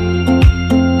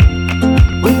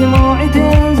ودموعي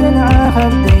تنزل على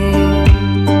خدي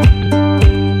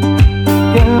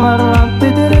كل مرة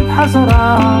بتترك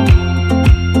حسرة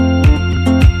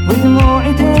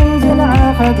ودموعي تنزل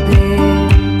على خدي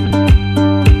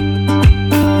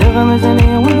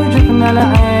تغمزني وبجفنا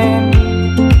العين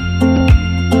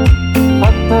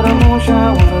خط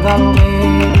رموشة وفي قلبي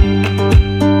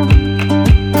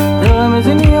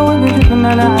تغمزني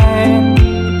وبجفنا العين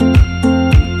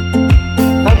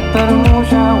خط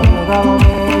رموشة وفي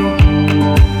قلبي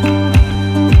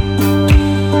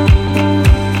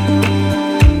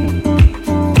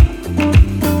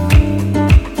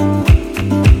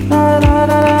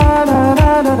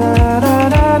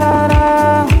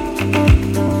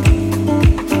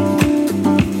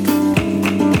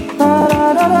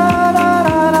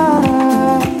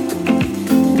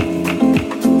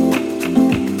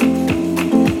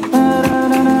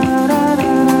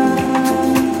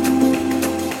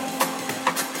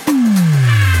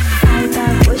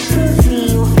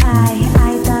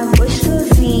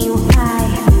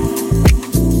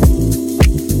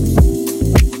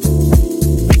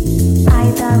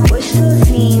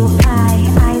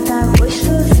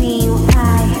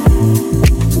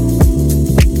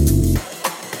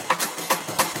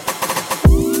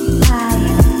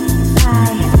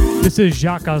This is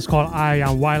Jaka. It's called I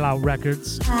on Wild Out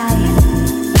Records.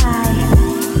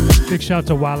 Big shout out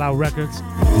to Wild Out Records.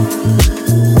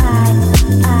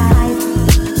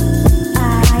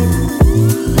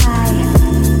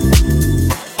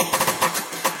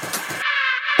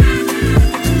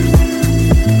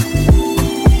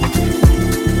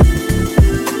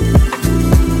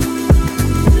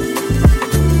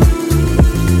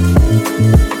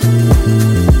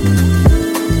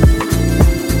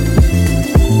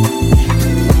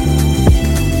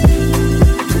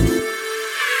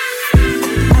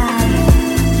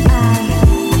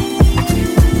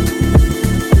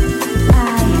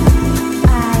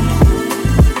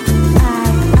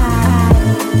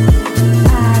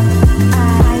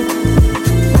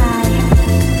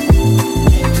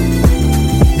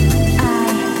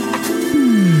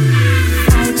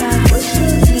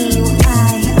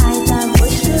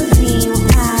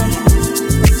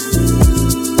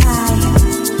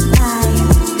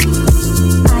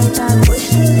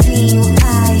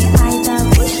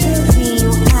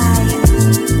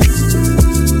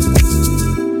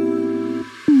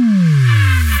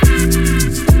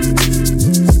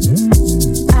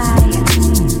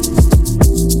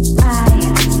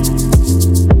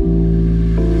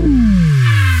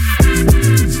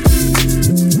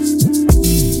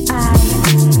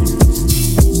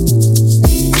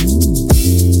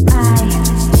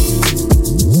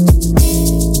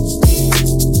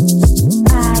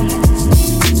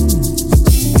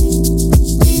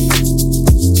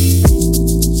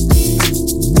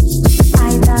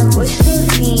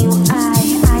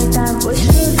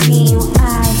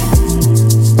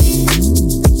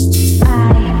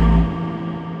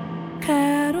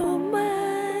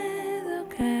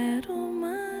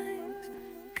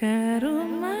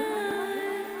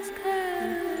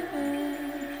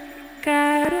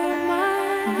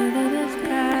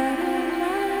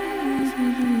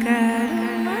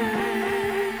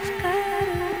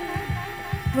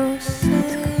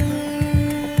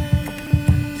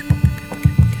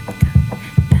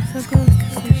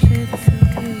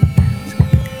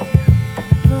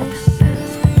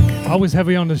 Always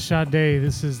heavy on the Sade.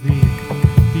 This is the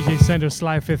DJ Sender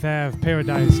Sly Fifth Ave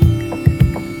Paradise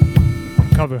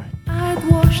cover. I'd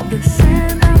wash the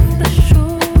sand off the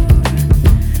shore,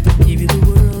 give you the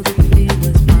world if it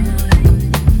was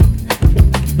mine.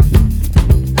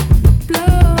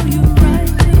 Blow you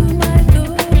right to my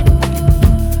door.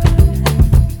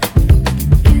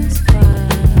 Feels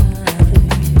fine.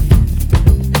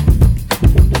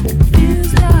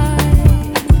 Feels like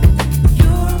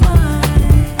you're mine.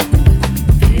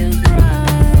 Feels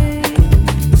right.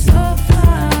 So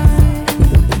fine.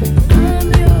 I'm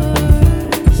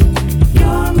yours.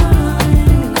 You're mine.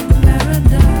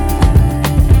 Paradise.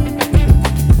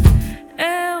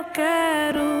 Eu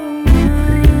quero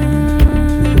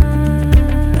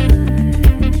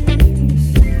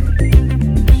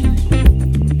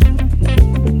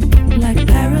like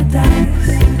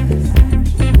paradise.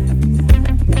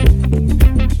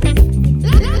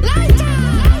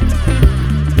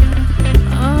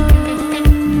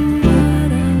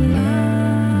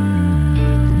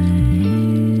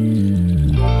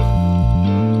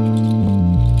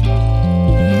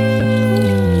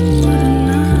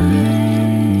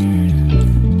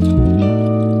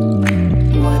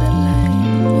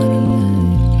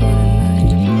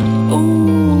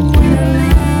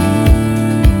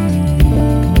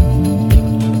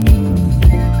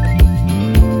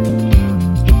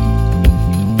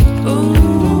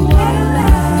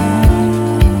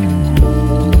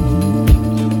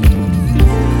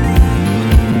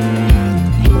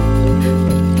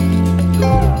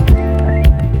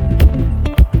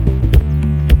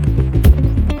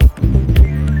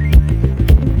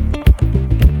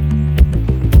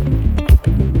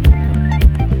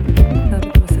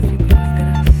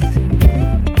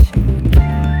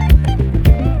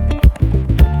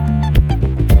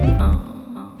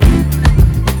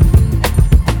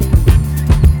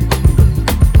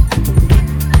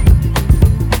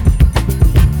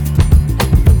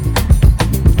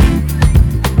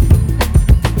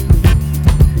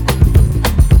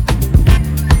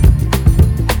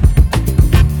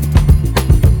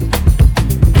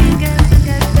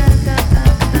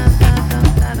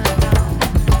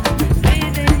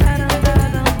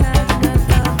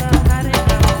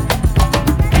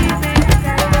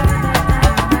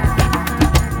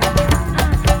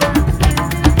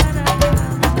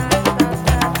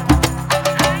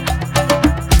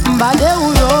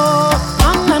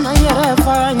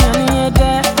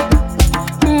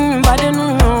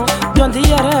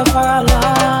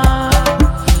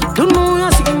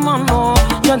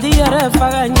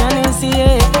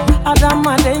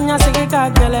 nya sigi ka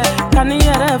gele kani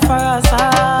yere faga sa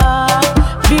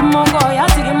bimongo ya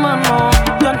sigi mano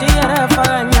jonti yere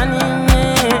faga nyani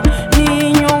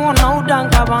ni nyo na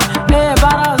udankaba ne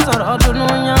bara soro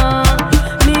dununya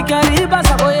ni keri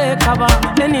basago e kaba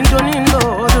le nindo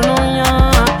dununya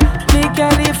ni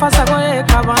keri fasago e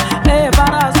kaba le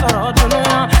bara soro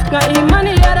dununya ga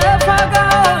imani yere faga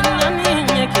nyani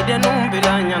nyekide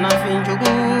numbila nyana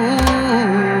finjugu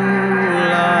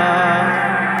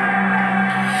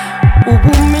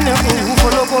ubumine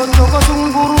kufoloko toko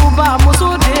sunguru ba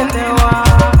muso dendewa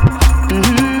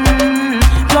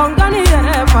longani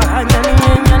yere faga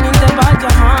nyani te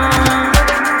bajama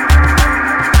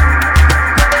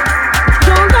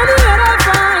longani yere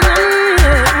faga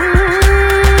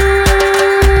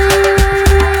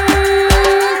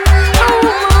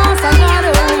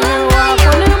sagare wa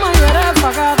konema yere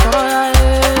faga toya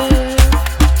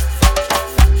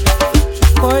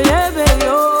koyebe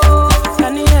yo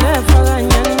kani yere faga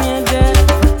nyanyede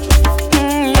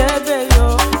yebe yo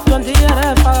tondi yere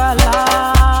faga la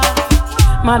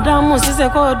Madame Sise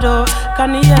Kodo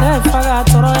kani yere faga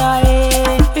toroya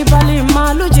ibali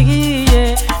malu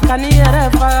jigiye kani yere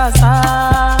faga sa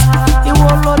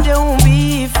iwolo de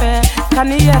umbife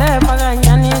kani yere faga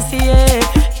nyani siye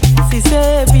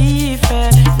sise bife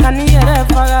kani yere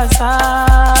faga sa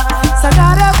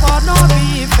sagare kono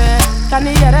bife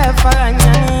kani yere faga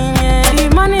nyani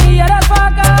imani yere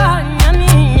faga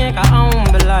nyani ka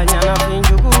umbela nyana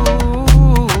finjugu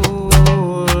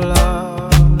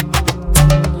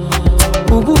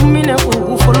ubumine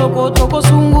kufoloko toko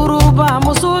sunguru ba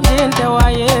muso dente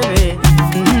wayebe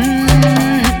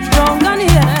longani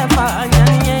yere faga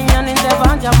nyani te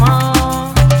banjama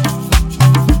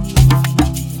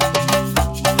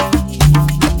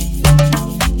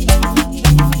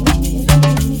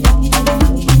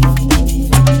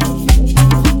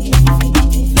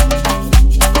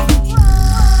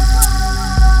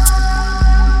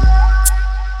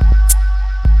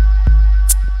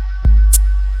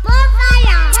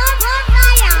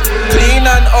Clean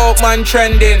and out, man,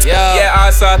 trending. Yeah,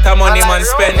 all sort of money, man,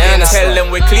 spending. Tell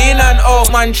them we clean and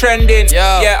out, man, trending.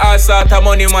 Yeah, all sort of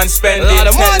money, man, spending.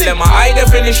 Tell them my high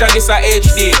definition, this a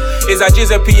HD. Is a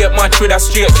Giuseppe match with a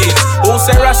straight jeans. Who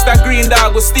say Rasta green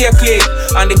dog will stay clean?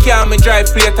 And the car me drive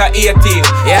plate at 18.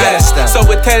 Yeah, so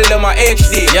we tell them a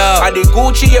HD. And the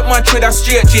Gucci match with a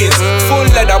straight jeans. Full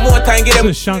leather, more time give them.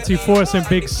 This is Shanti Force and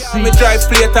Big C. Me drive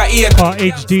plate at 18. Called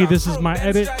HD. This is my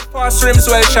edit. Past rims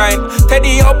well shine.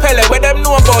 Teddy or Pele, where them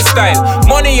know about style.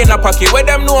 Money in a pocket, where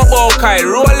them know about Kyle.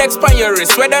 Rolex pan your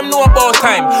wrist, where them know about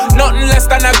time. Nothing less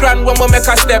than a grand when we make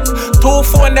a step. 2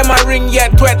 phone them a ring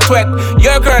yet, twet.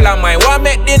 Your girl and mine, want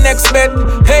make the next bet.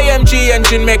 Hey MG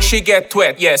engine make she get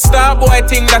wet. Yeah, star boy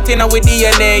think that in with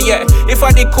DNA. Yeah, if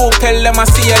I the coupe tell them a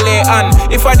CLA.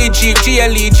 And if I the Jeep,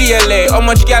 GLA. How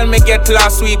much gal me get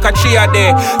last week a 3 a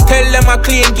day. Tell them a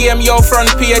clean game, your front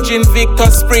page in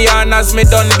Victor Spray and as me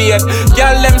done beat.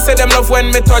 Gal them say them love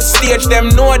when me touch stage. Them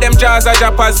know them jazz a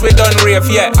jappers we done rave.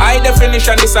 Yeah, high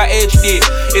definition this a HD.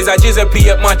 Is a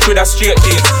Giuseppe match with a straight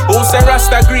jeans. Who say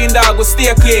Rasta green dog will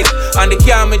stay clean? And the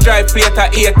car me drive plate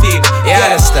at 18.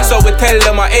 Yeah, so we tell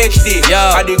them a HD.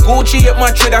 And the Gucci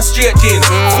match with a straight jeans.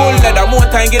 Full leather, more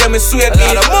time give them a sweet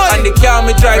beat. And the car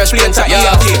me drive plate at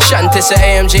 18. Shanti say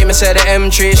AMG, me say the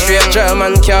M3. Straight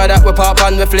German car that we pop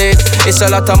on with fleet. It's a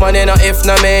lot of money, no if,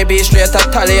 no maybe. Straight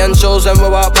Italian shows when we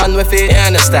walk on with it. You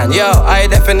understand? Yo, high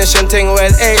definition thing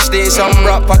with HD. Some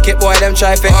rock pocket boy, them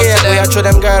try for hate. We are through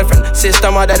them girlfriend,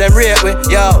 sister mother, them rape with.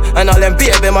 Yo, and all them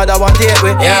baby mother want date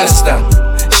with. You understand?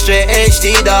 Straight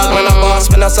HD dog. When I boss,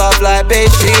 when I soft like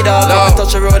page 3 dog. When I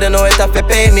touch the road, they know it have to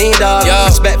pay me dog.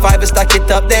 Respect 5 and stack it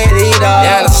up daily dog.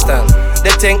 You understand? They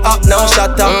think up now,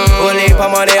 shut up. Only for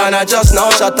money and I just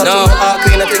now shut up. No.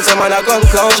 Queen, I think some man a gun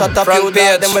clown. Shut up, you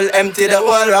dog, them will empty the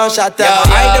whole round. Shut up.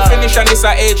 High definition this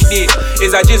a HD.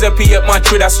 Is a Giuseppe match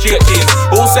with a straight jeans.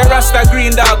 Who say Rasta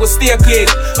green dog will stay clean?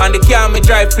 And the car me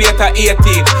drive plate at 18.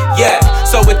 Yeah,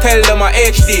 so we tell them a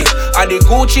HD. And the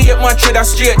Gucci match with a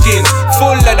straight jeans.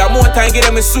 Full leather, more time give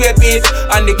them a sweet beat.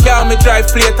 And the car me drive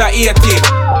plate at 18.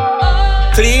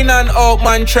 Clean and out,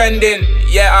 man, trending.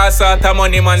 Yeah, all sort of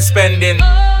money, man, spending.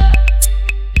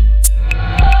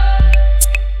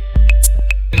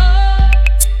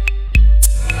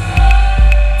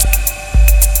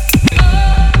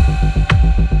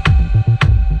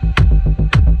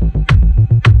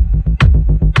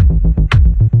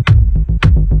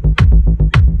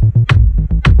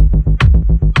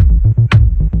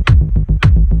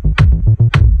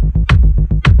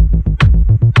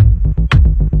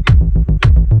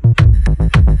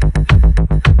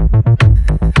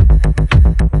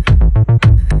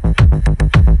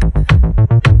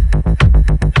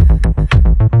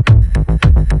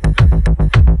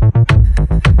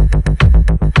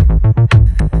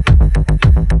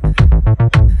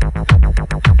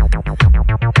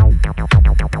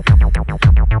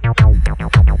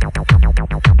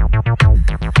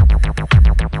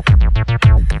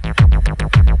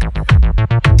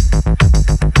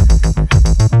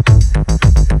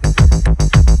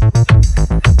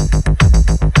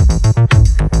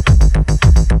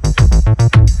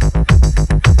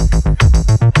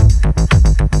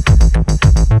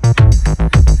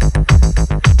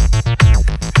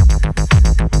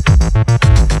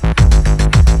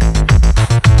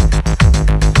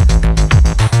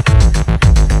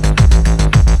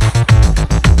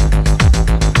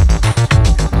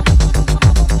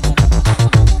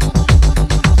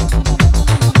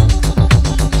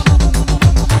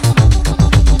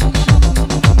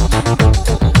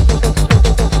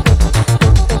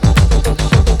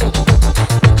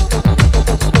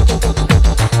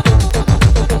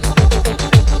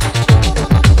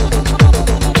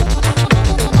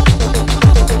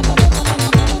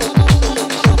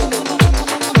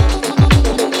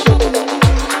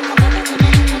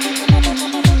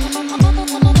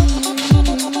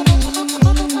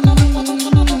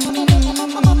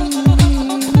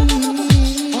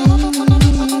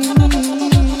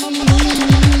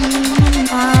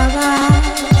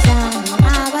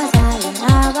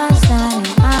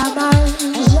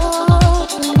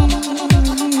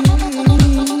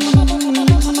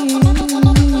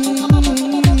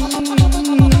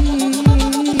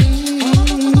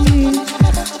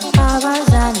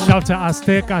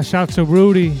 Azteca. Shout to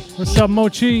Rudy. What's up,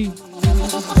 Mochi?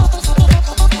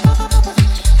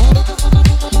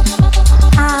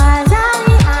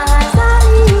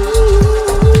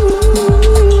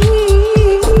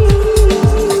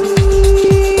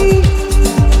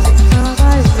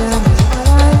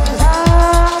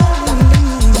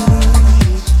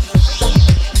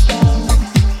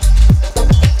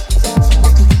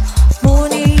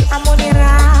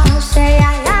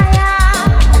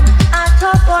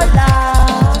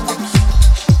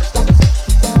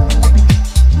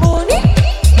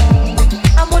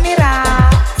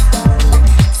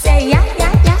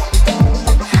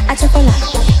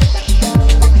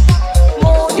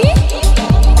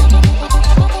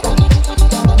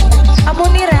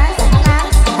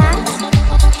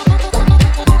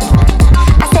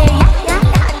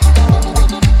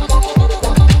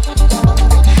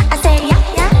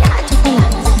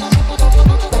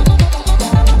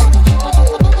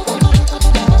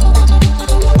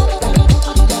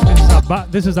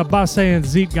 This is Abase and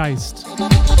Zeitgeist.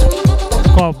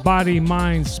 It's called Body,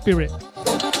 Mind, Spirit.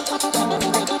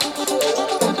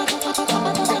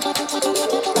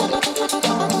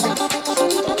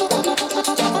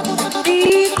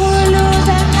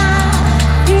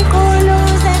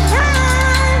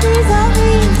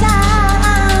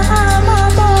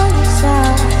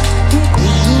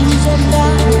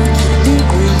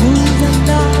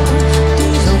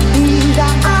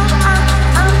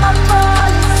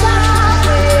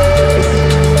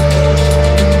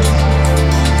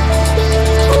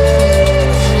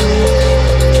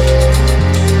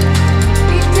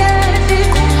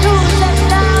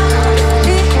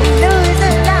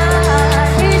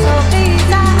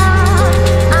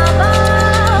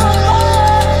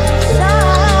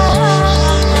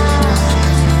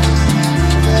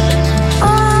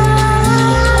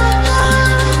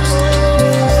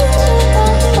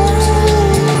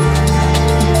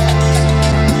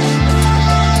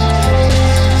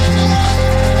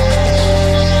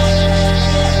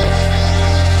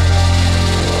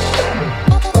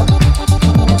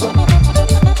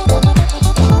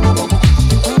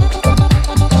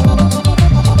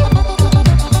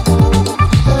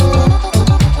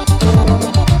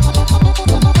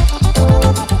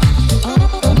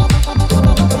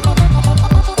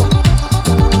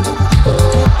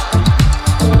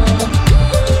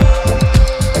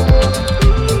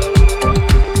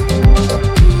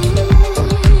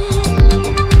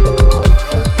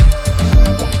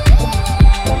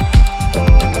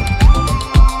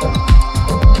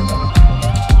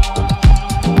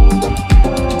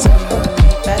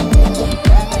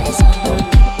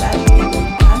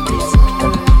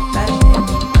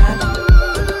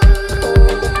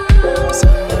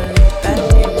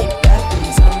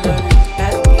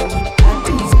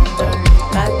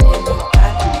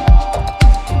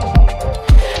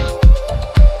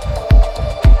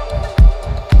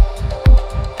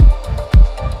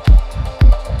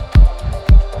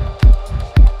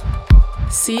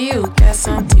 Si o quer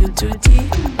sentir tudo,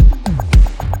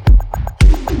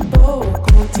 vou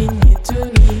continuar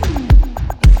tudo.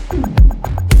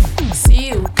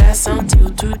 Si o quer sentir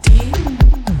tudo,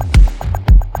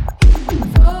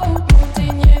 vou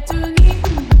continuar tudo.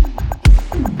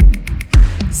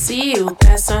 Si o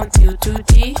quer sentir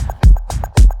tudo.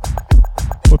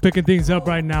 We're picking things up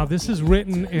right now. This is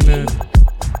written in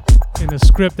a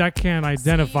script I can't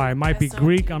identify. It might be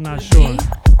Greek, I'm not sure.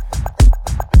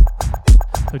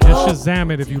 So just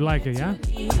Shazam it if you like it, yeah?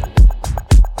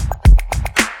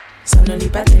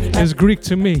 It's Greek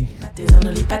to me.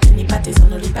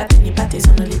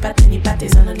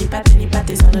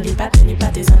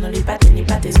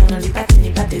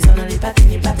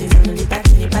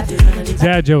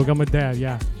 Dad joke, I'm a dad,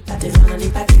 yeah.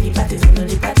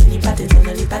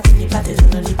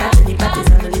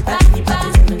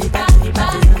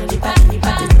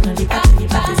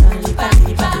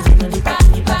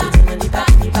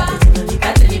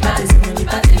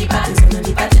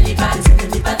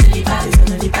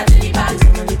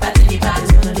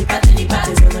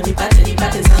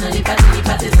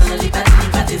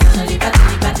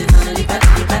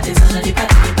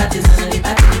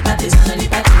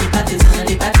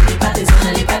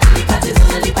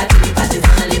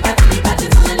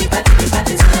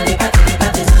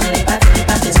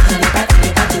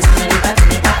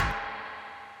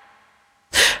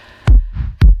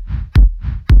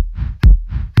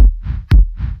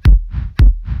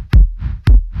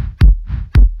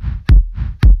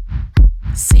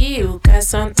 Si o quer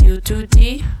sentir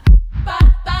tudo,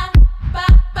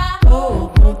 vou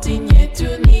continuar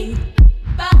tudo.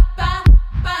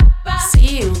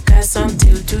 Si o quer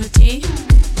sentir tudo,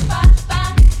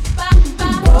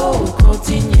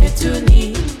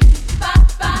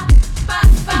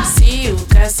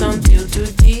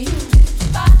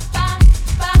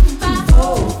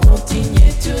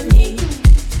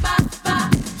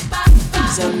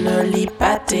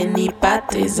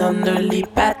 zonder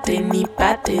pate, ni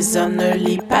pate, zonder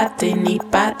pate, ni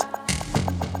pate.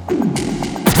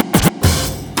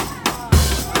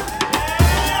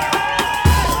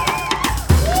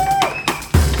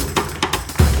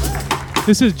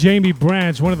 This is Jamie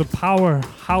Branch, one of the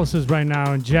powerhouses right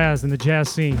now in jazz, in the jazz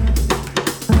scene.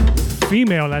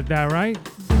 Female at that, right?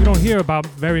 You don't hear about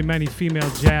very many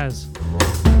female jazz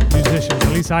musicians,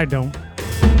 at least I don't.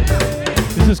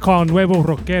 This is called Nuevo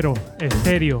Rockero,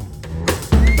 Estéreo.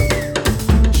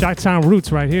 Chi-Town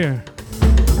roots right here.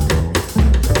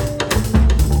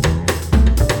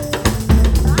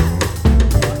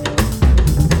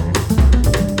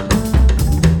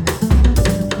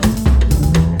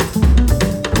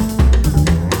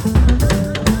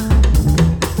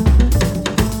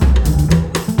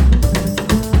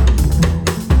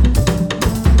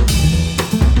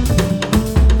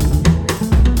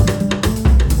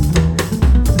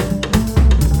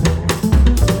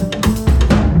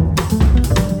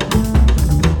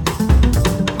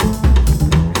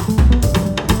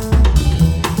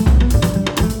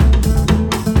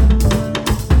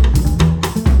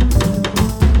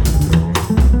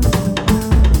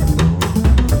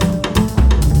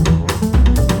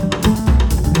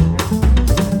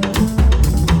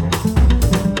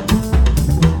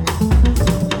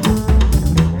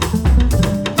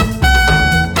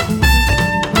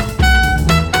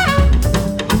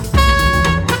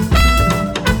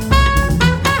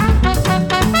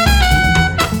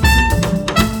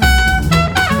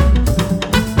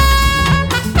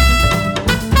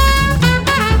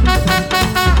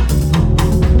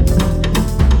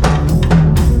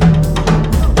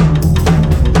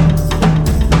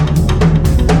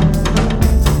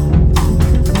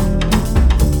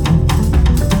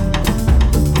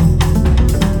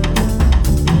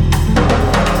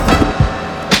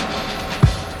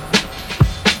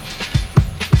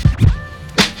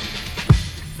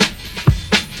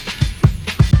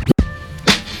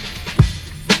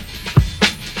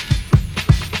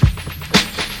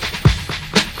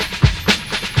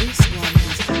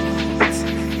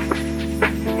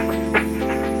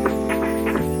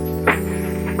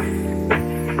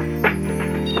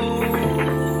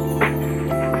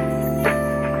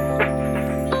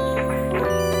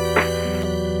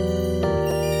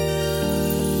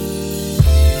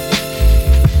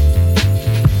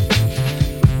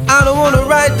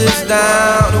 This down.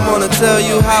 I don't wanna tell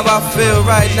you how I feel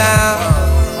right now.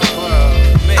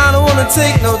 I don't wanna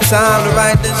take no time to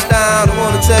write this down. I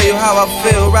wanna tell you how I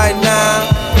feel right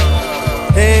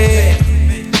now. Hey,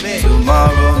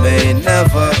 tomorrow may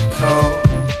never come.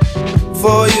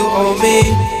 For you or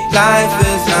me, life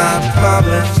is not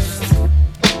promised.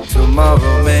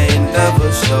 Tomorrow may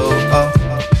never show up.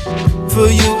 For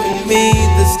you and me,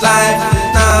 this life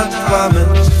is not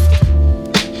promised.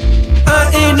 I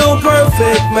ain't no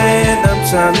perfect man, I'm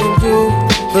trying to do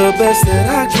the best that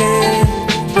I can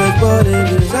with what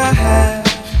it is I have.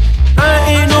 I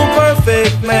ain't no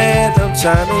perfect man, I'm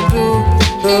trying to do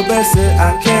the best that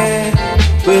I can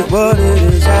with what it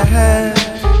is I have.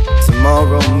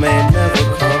 Tomorrow may never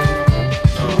come.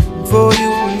 For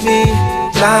you and me,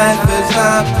 life is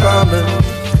not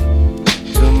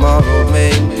promised. Tomorrow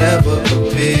may never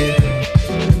appear.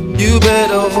 You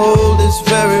better hold this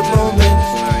very moment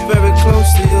very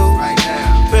close to you, right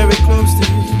now, very close to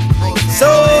you, so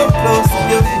close to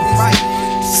you,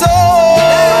 so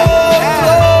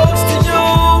close to you.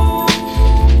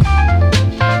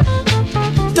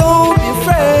 Don't be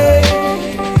afraid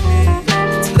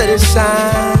to let it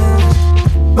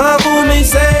shine. My umi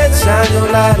said, shine your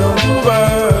light on the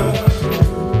world,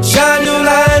 shine your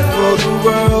light for the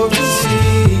world to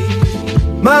see.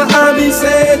 My auntie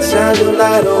said, shine your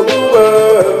light on the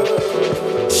world.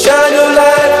 Shine your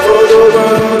light for the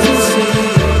world to see.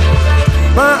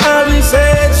 My auntie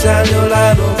said, shine your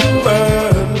light on the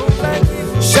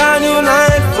world. Shine your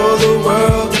light for the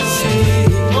world to see.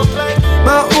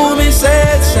 My umi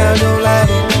said, shine your light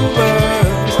on the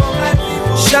world.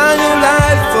 Shine your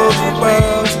light for the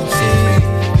world to see.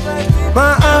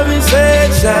 My auntie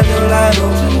said, shine your light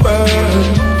on the world.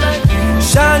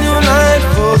 Shine your light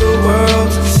for the world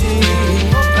to see.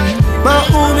 My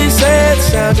umi said,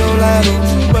 shine your light on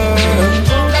the world.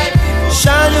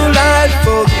 Shine your light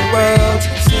for the world to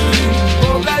see.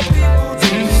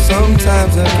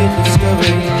 Sometimes I get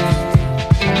discouraged.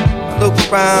 I look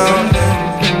around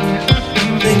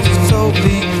and things are so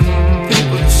bleak.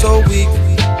 People are so weak.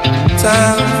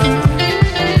 Times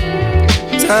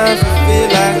I feel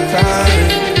like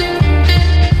crying.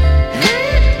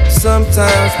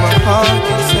 Sometimes my heart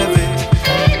gets heavy.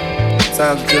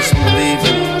 Sometimes I just wanna leave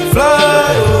and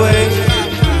fly away.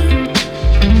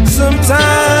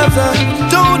 Sometimes I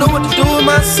don't what to do with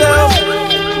myself.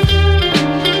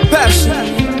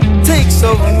 Passion takes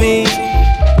over me.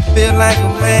 Feel like a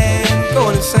man,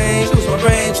 going insane. Lose my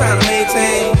brain, trying to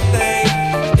maintain.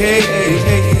 Hey, hey,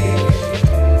 hey.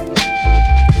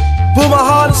 Put my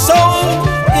heart and soul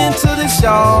into this,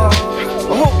 y'all.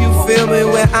 I hope you feel me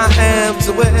where I am,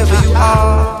 so wherever you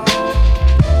are.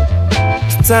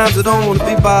 Sometimes I don't wanna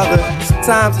be bothered.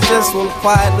 Sometimes I just want a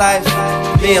quiet life.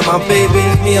 Me and my baby,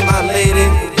 me and my lady.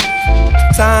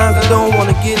 Sometimes I don't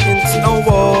wanna get into no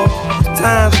war.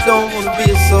 Sometimes I don't wanna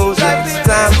be a soldier.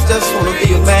 Sometimes I just wanna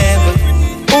be a man.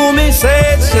 But Umi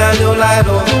said, shine your light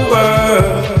on the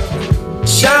world.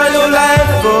 Shine your light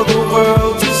for the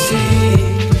world to see.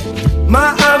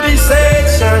 My Abby said,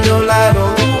 shine your light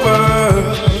on the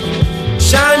world.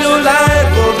 Shine your light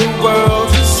for the world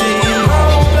to see.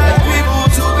 Oh, black people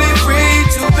to be free,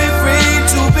 to be free,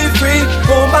 to be free.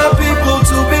 For my people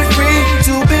to be free,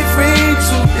 to be free,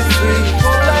 to be free.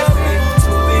 For black people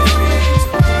to be free,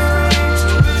 to be free, to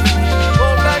be free.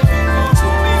 For black people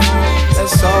to be free.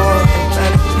 That's all that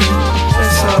matters to me.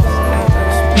 That's all that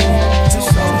matters to me.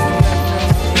 That's all that matters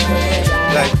to me.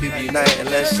 Black people unite and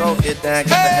let's all get down.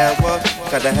 Gotta have what?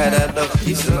 Gotta have that love,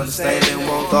 peace and understanding.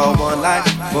 One God, one life,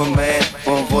 one man,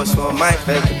 one voice, one mic.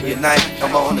 Better unite.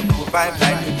 Come on and do it right,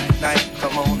 black people unite.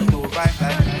 Come on and do it right,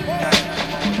 black people unite.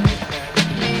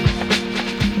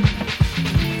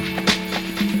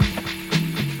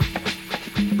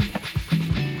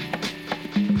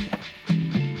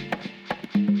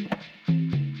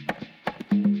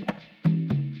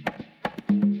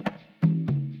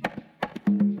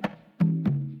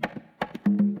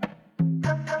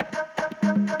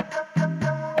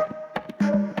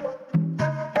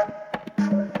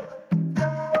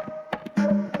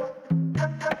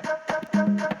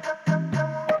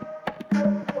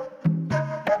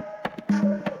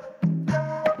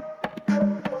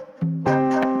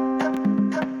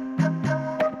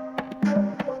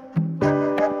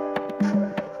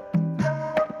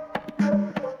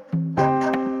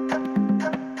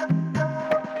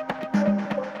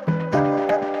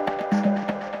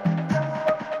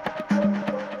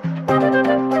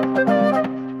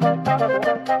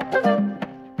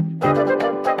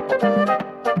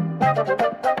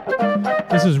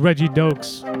 This is Reggie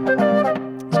Dokes.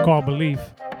 It's called Belief.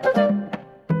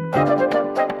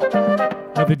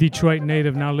 Another Detroit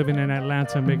native now living in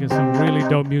Atlanta, making some really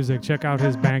dope music. Check out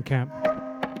his Bandcamp.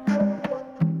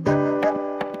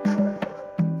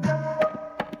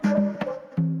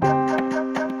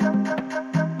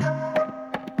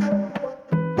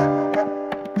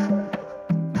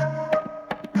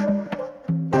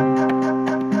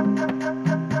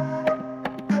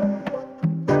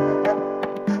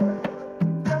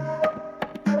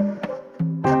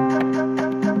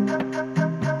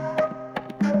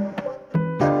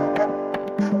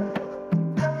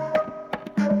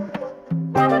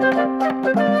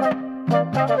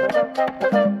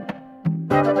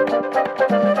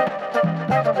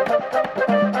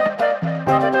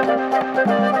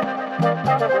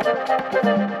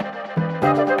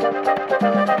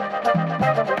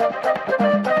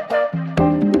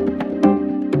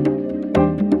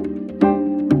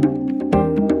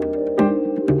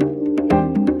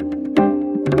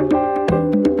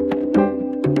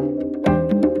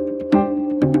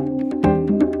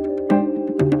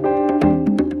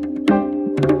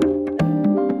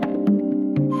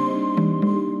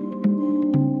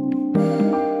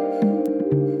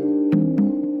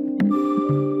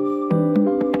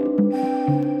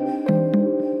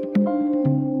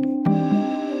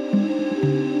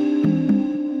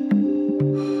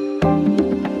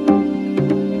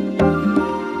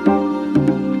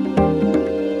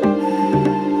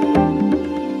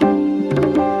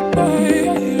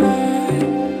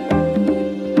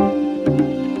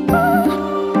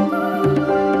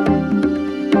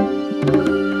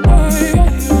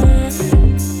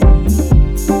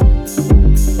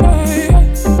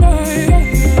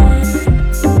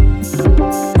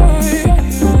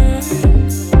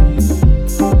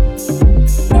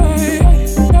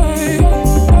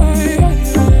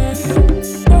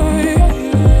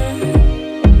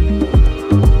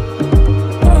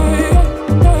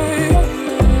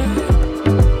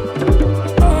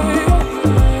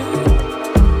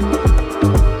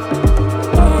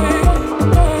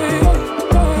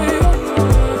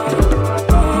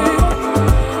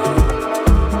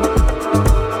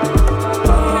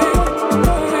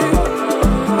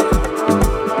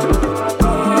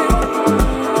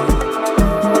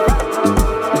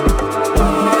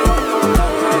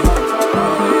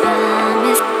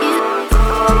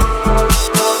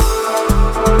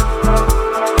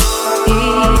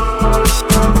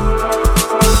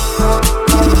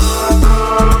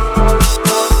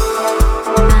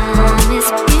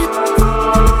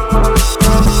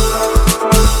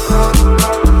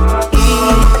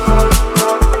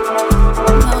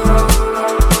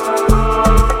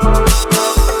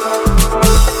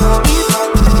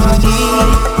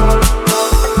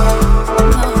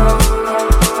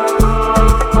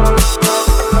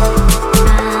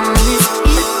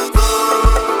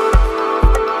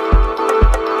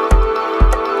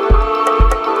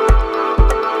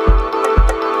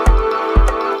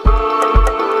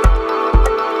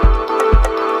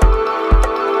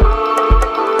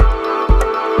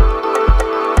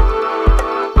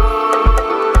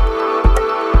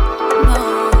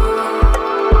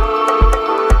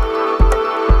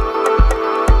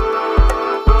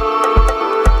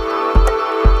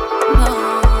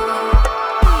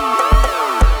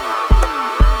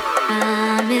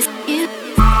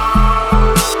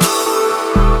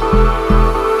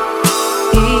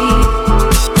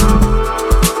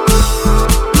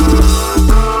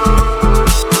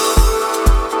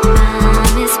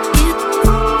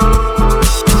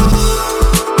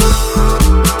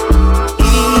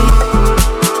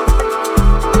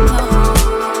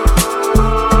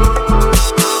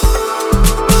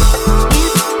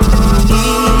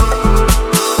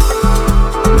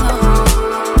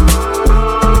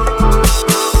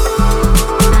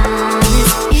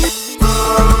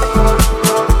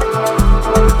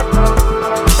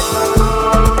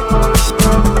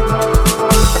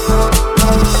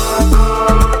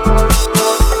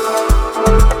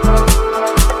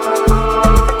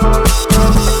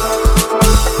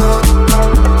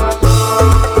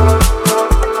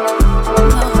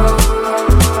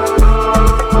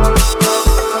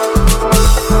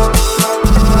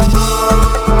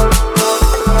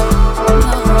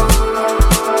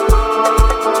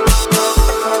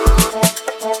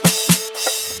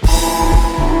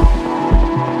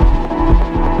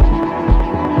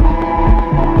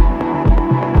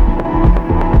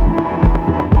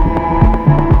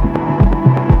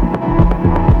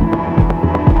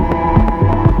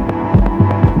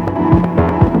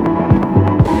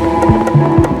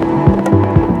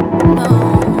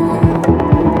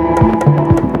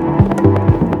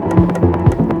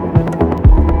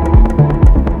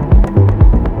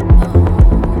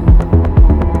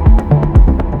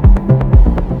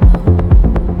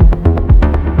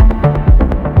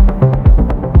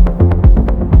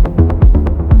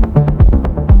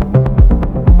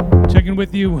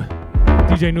 with you,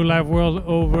 DJ New Life World,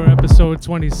 over episode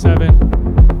 27.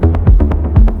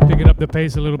 Picking up the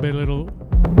pace a little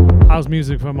house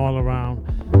music from all around.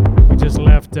 We just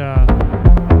left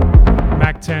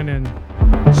Mac 10 and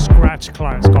Scratch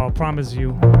class called Promise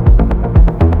You.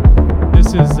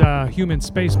 This is Human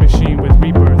Space Machine with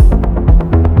Rebirth.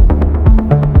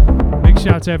 Big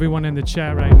shout out to everyone in the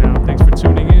chat right now. Thanks for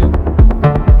tuning in.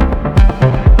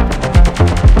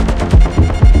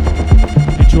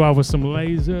 Hit you out with some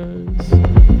lasers.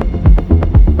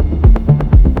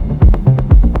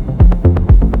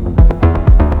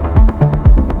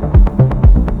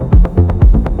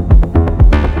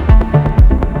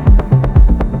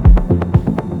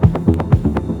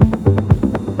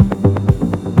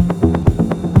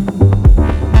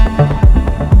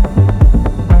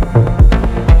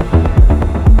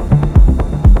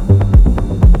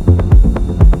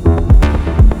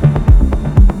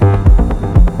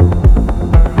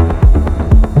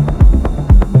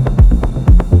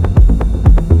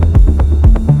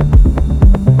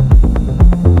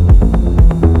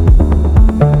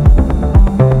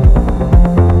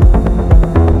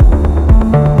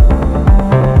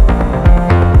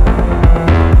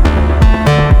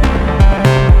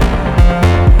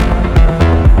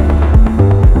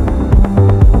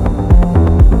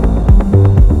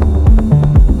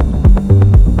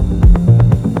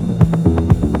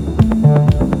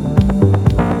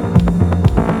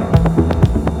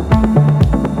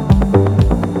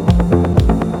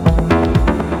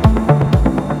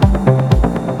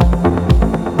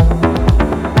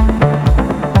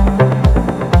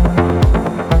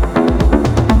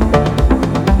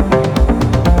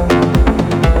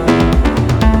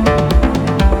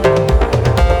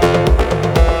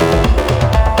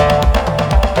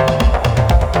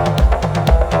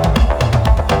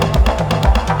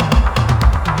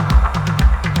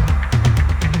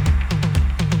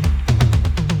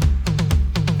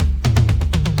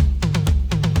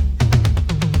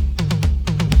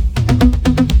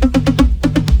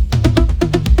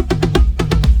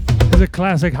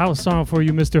 Classic house song for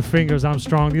you, Mr. Fingers. I'm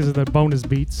Strong. These are the bonus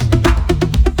beats.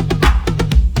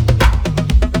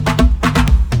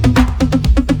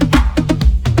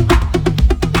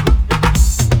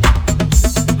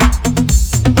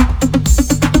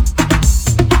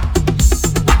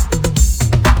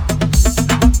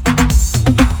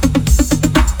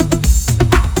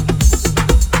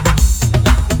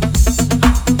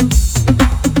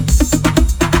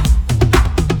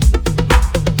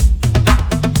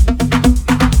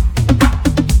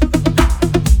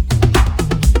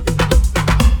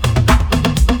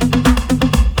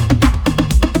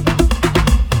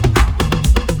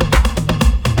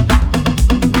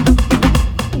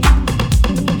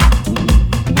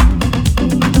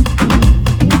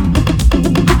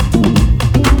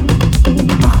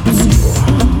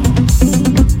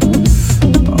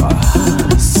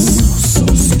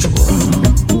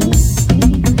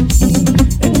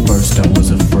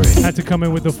 Come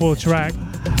in with the full track. I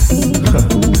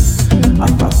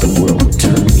thought the world would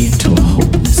turn me into a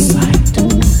hopeless sight.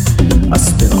 I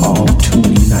spent all too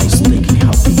many nights thinking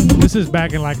how people. This is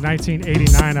back in like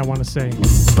 1989, I want to say.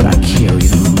 But I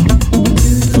carried on.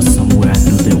 For somewhere I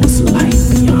knew there was light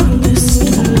beyond this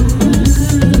storm.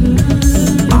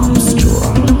 I'm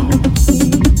strong.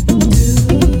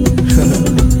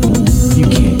 You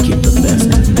can't get the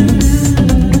best of me.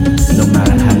 No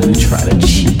matter how you try to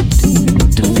cheat.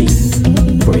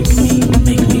 Break me,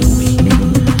 make me weak.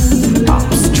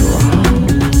 I'm strong.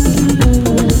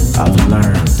 I've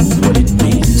learned what it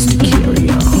means to carry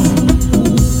on.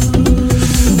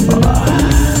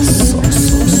 So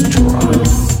strong.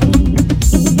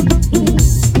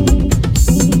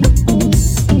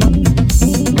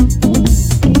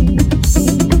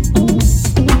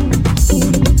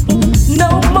 No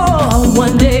more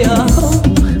one day up,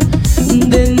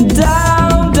 then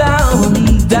down,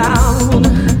 down, down.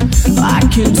 I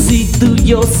can see through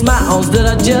your smiles that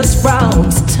are just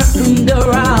frowns turned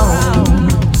around.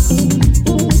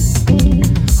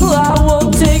 I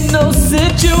won't take no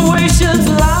situations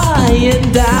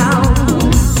lying down.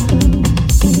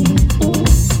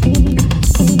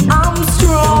 I'm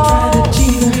strong.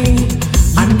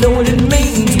 I know what it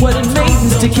means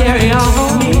to carry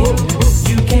on.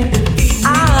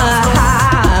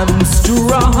 I'm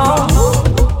strong.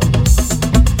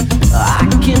 I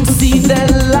can see that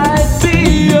light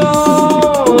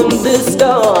beyond this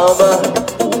storm.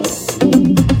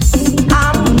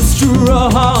 I'm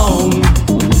strong.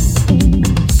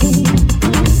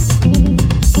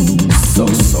 So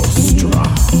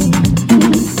strong.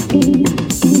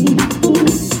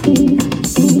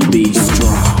 Be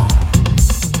strong.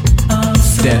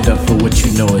 Stand up for what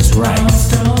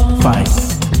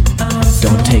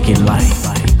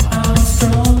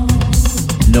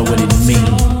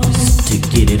means to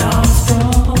get it on.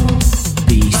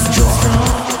 Be strong.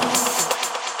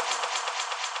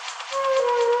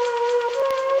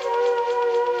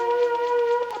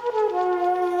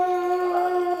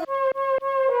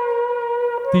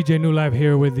 DJ New Life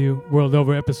here with you. World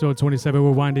Over episode 27.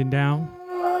 We're winding down.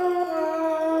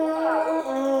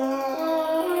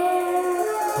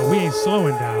 But we ain't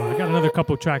slowing down. I got another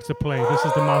couple tracks to play. This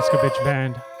is the Moskovich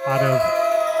Band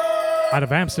out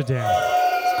of Amsterdam.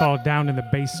 It's called Down in the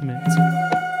Basement.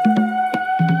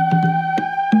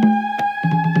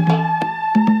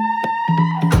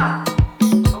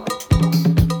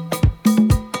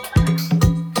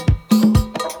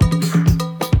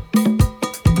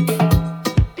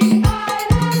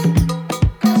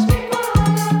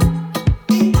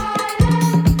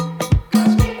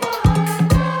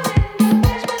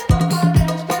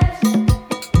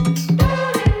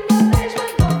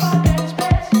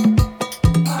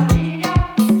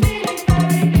 Feeling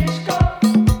very disco.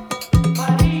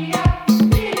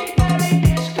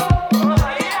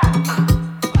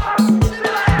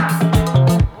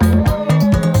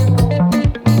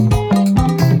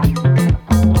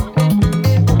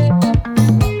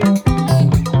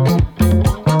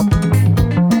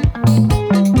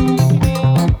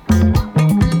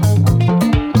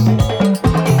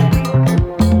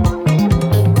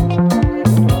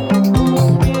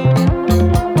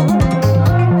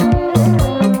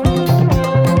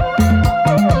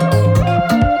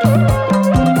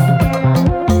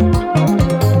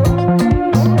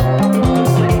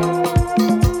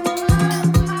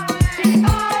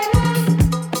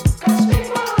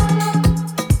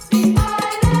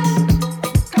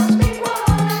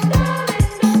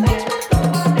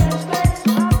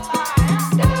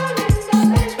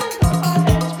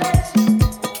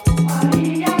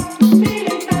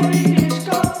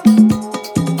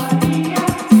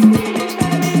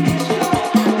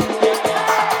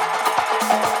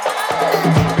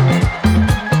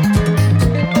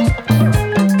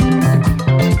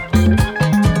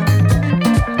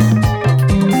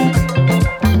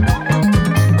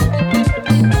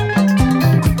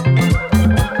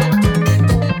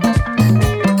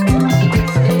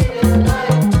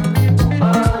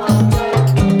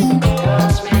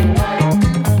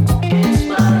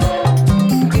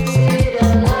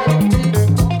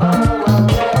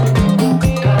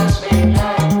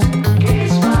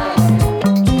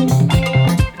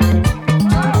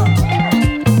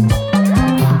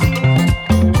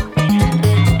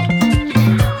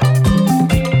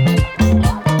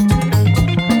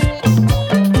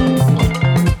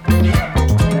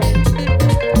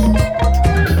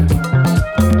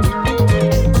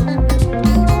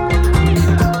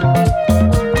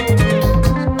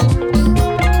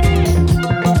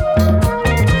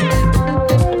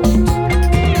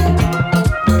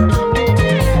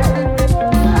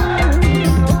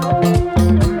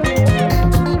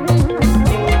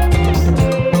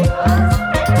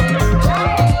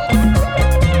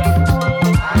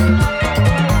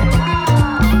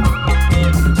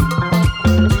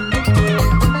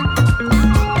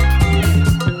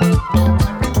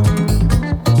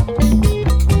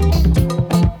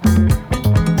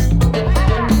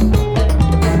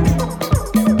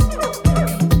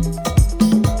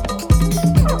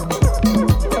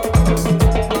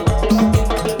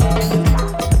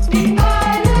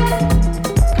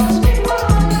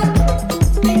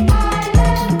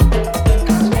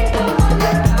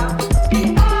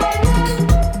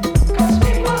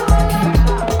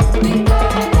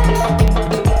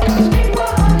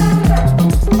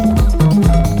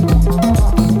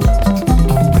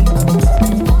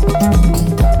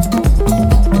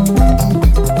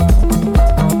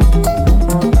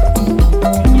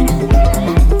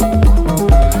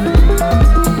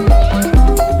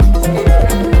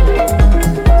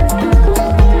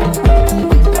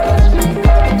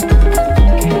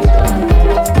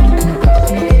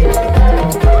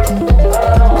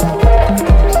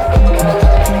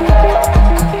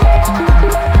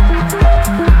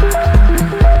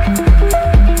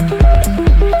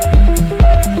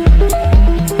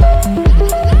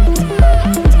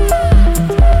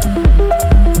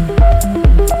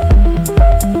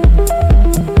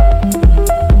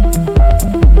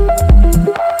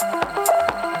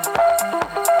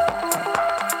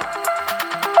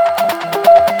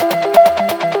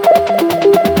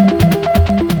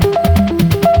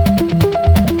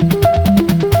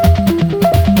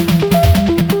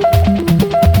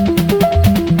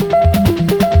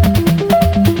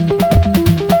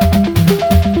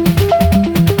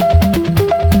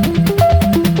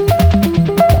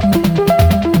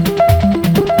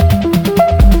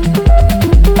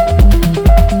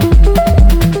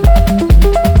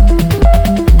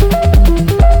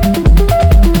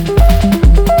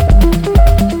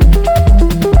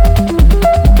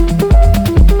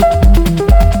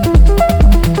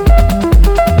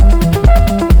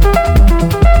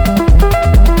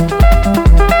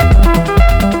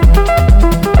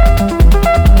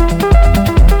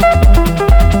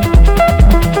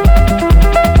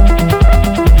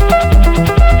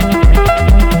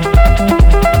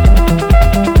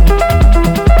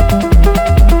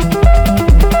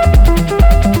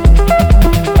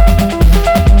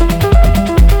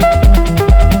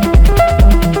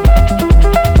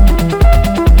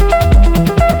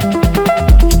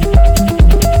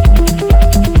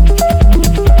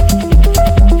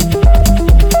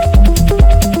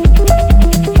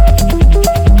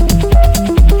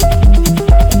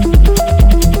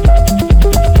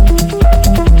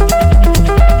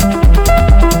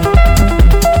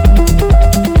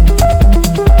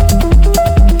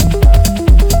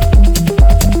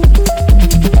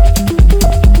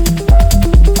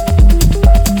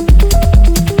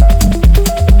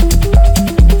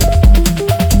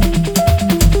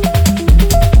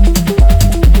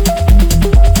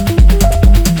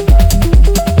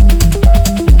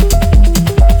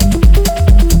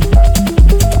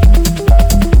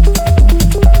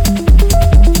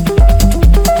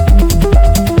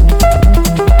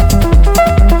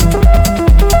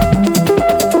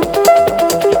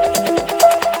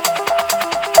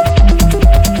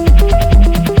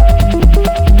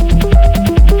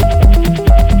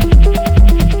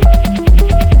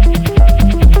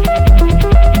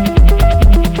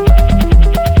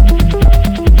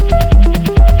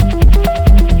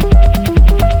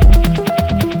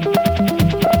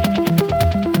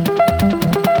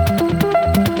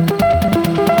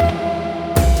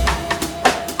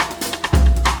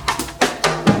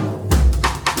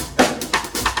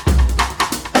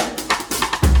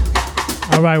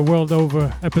 All right, world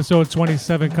over, episode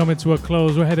 27 coming to a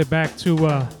close. We're headed back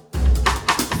to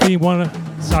theme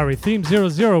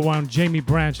 001, Jamie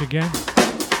Branch again.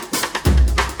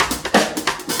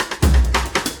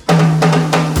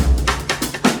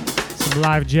 Some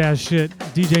live jazz shit.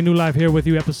 DJ New Life here with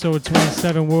you, episode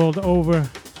 27, world over.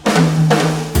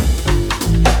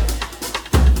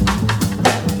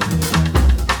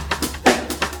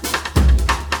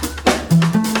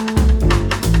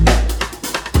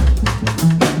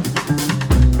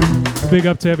 Big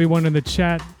up to everyone in the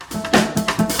chat.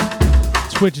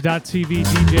 Twitch.tv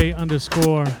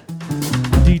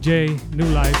DJ New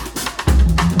Life.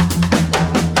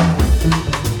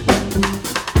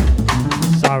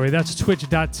 Sorry, that's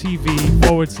twitch.tv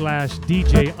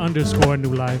 /DJ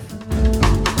New Life.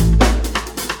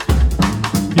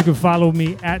 You can follow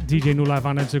me at DJ New Life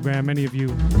on Instagram. Many of you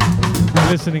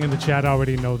listening in the chat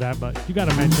already know that, but you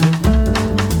gotta mention it.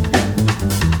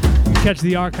 Catch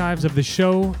the archives of the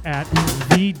show at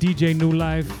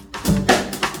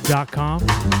thedjnewlife.com.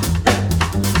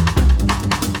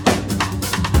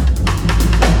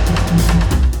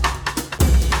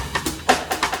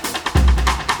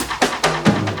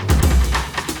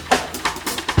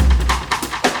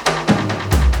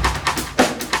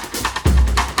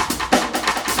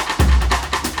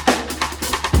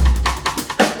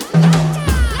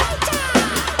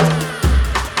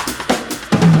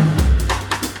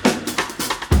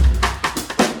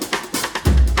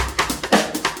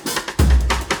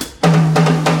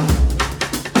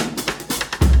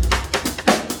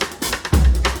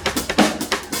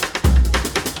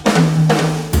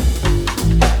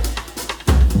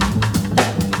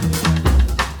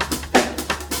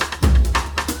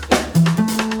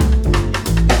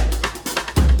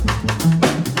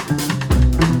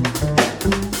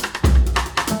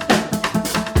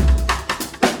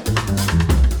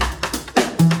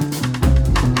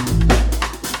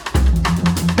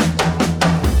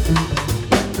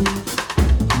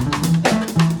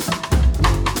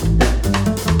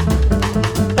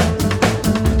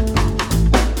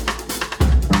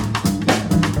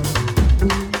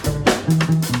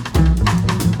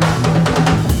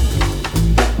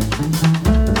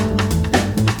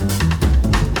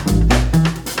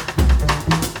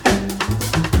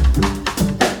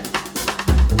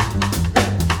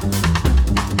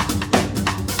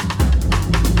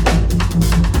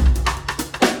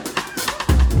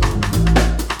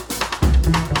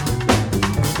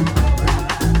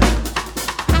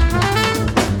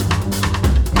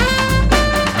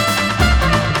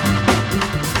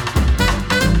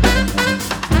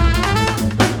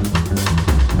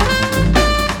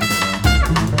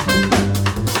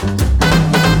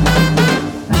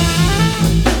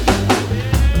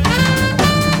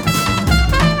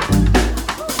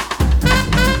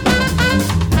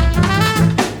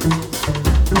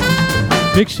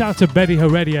 Big shout to Betty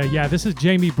Heredia. Yeah, this is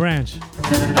Jamie Branch.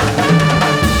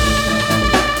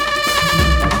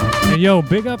 And yo,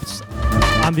 big ups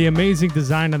on the amazing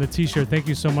design on the t-shirt. Thank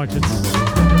you so much. It's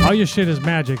all your shit is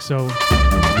magic, so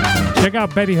check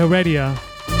out Betty Heredia.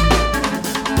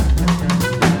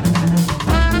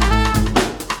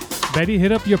 Betty,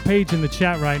 hit up your page in the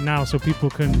chat right now so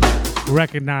people can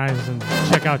recognize and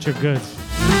check out your goods.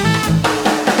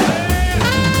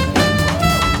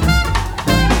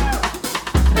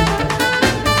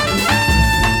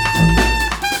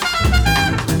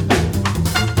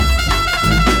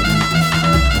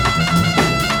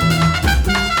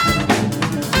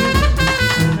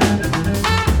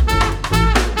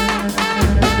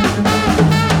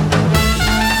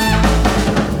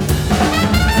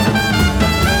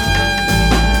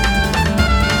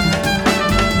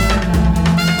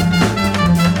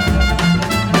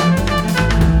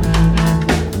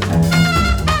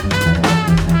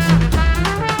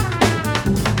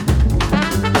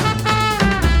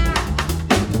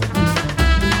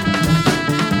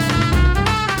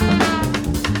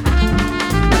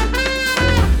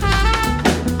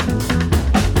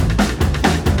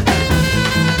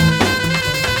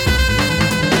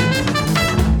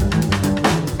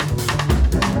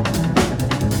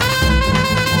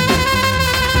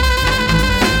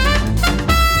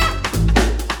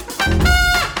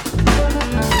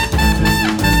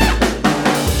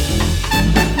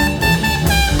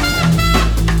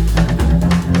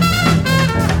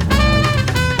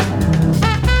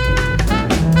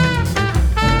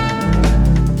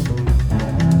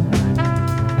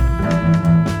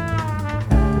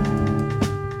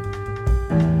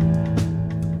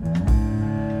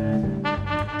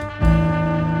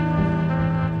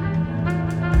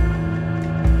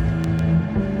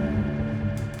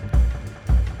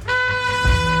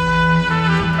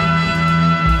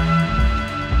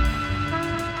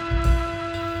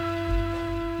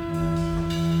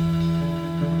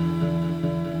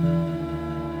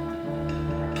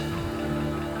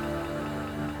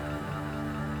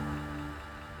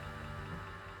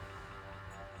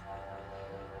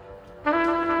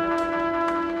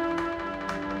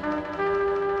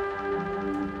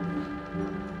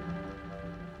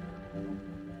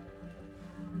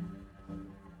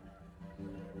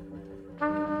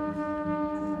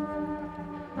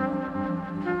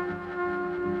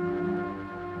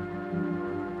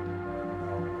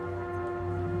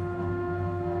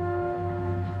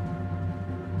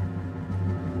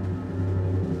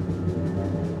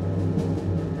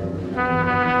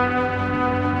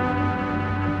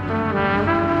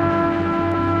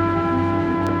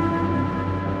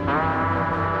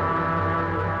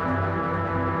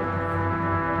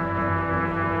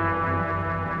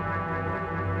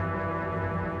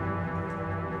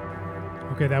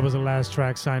 Okay, that was the last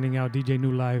track. Signing out, DJ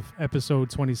New Life, episode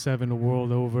 27, the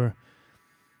world over.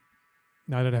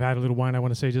 Now that I've had a little wine, I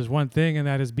want to say just one thing, and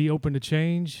that is be open to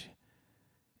change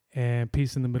and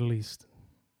peace in the Middle East.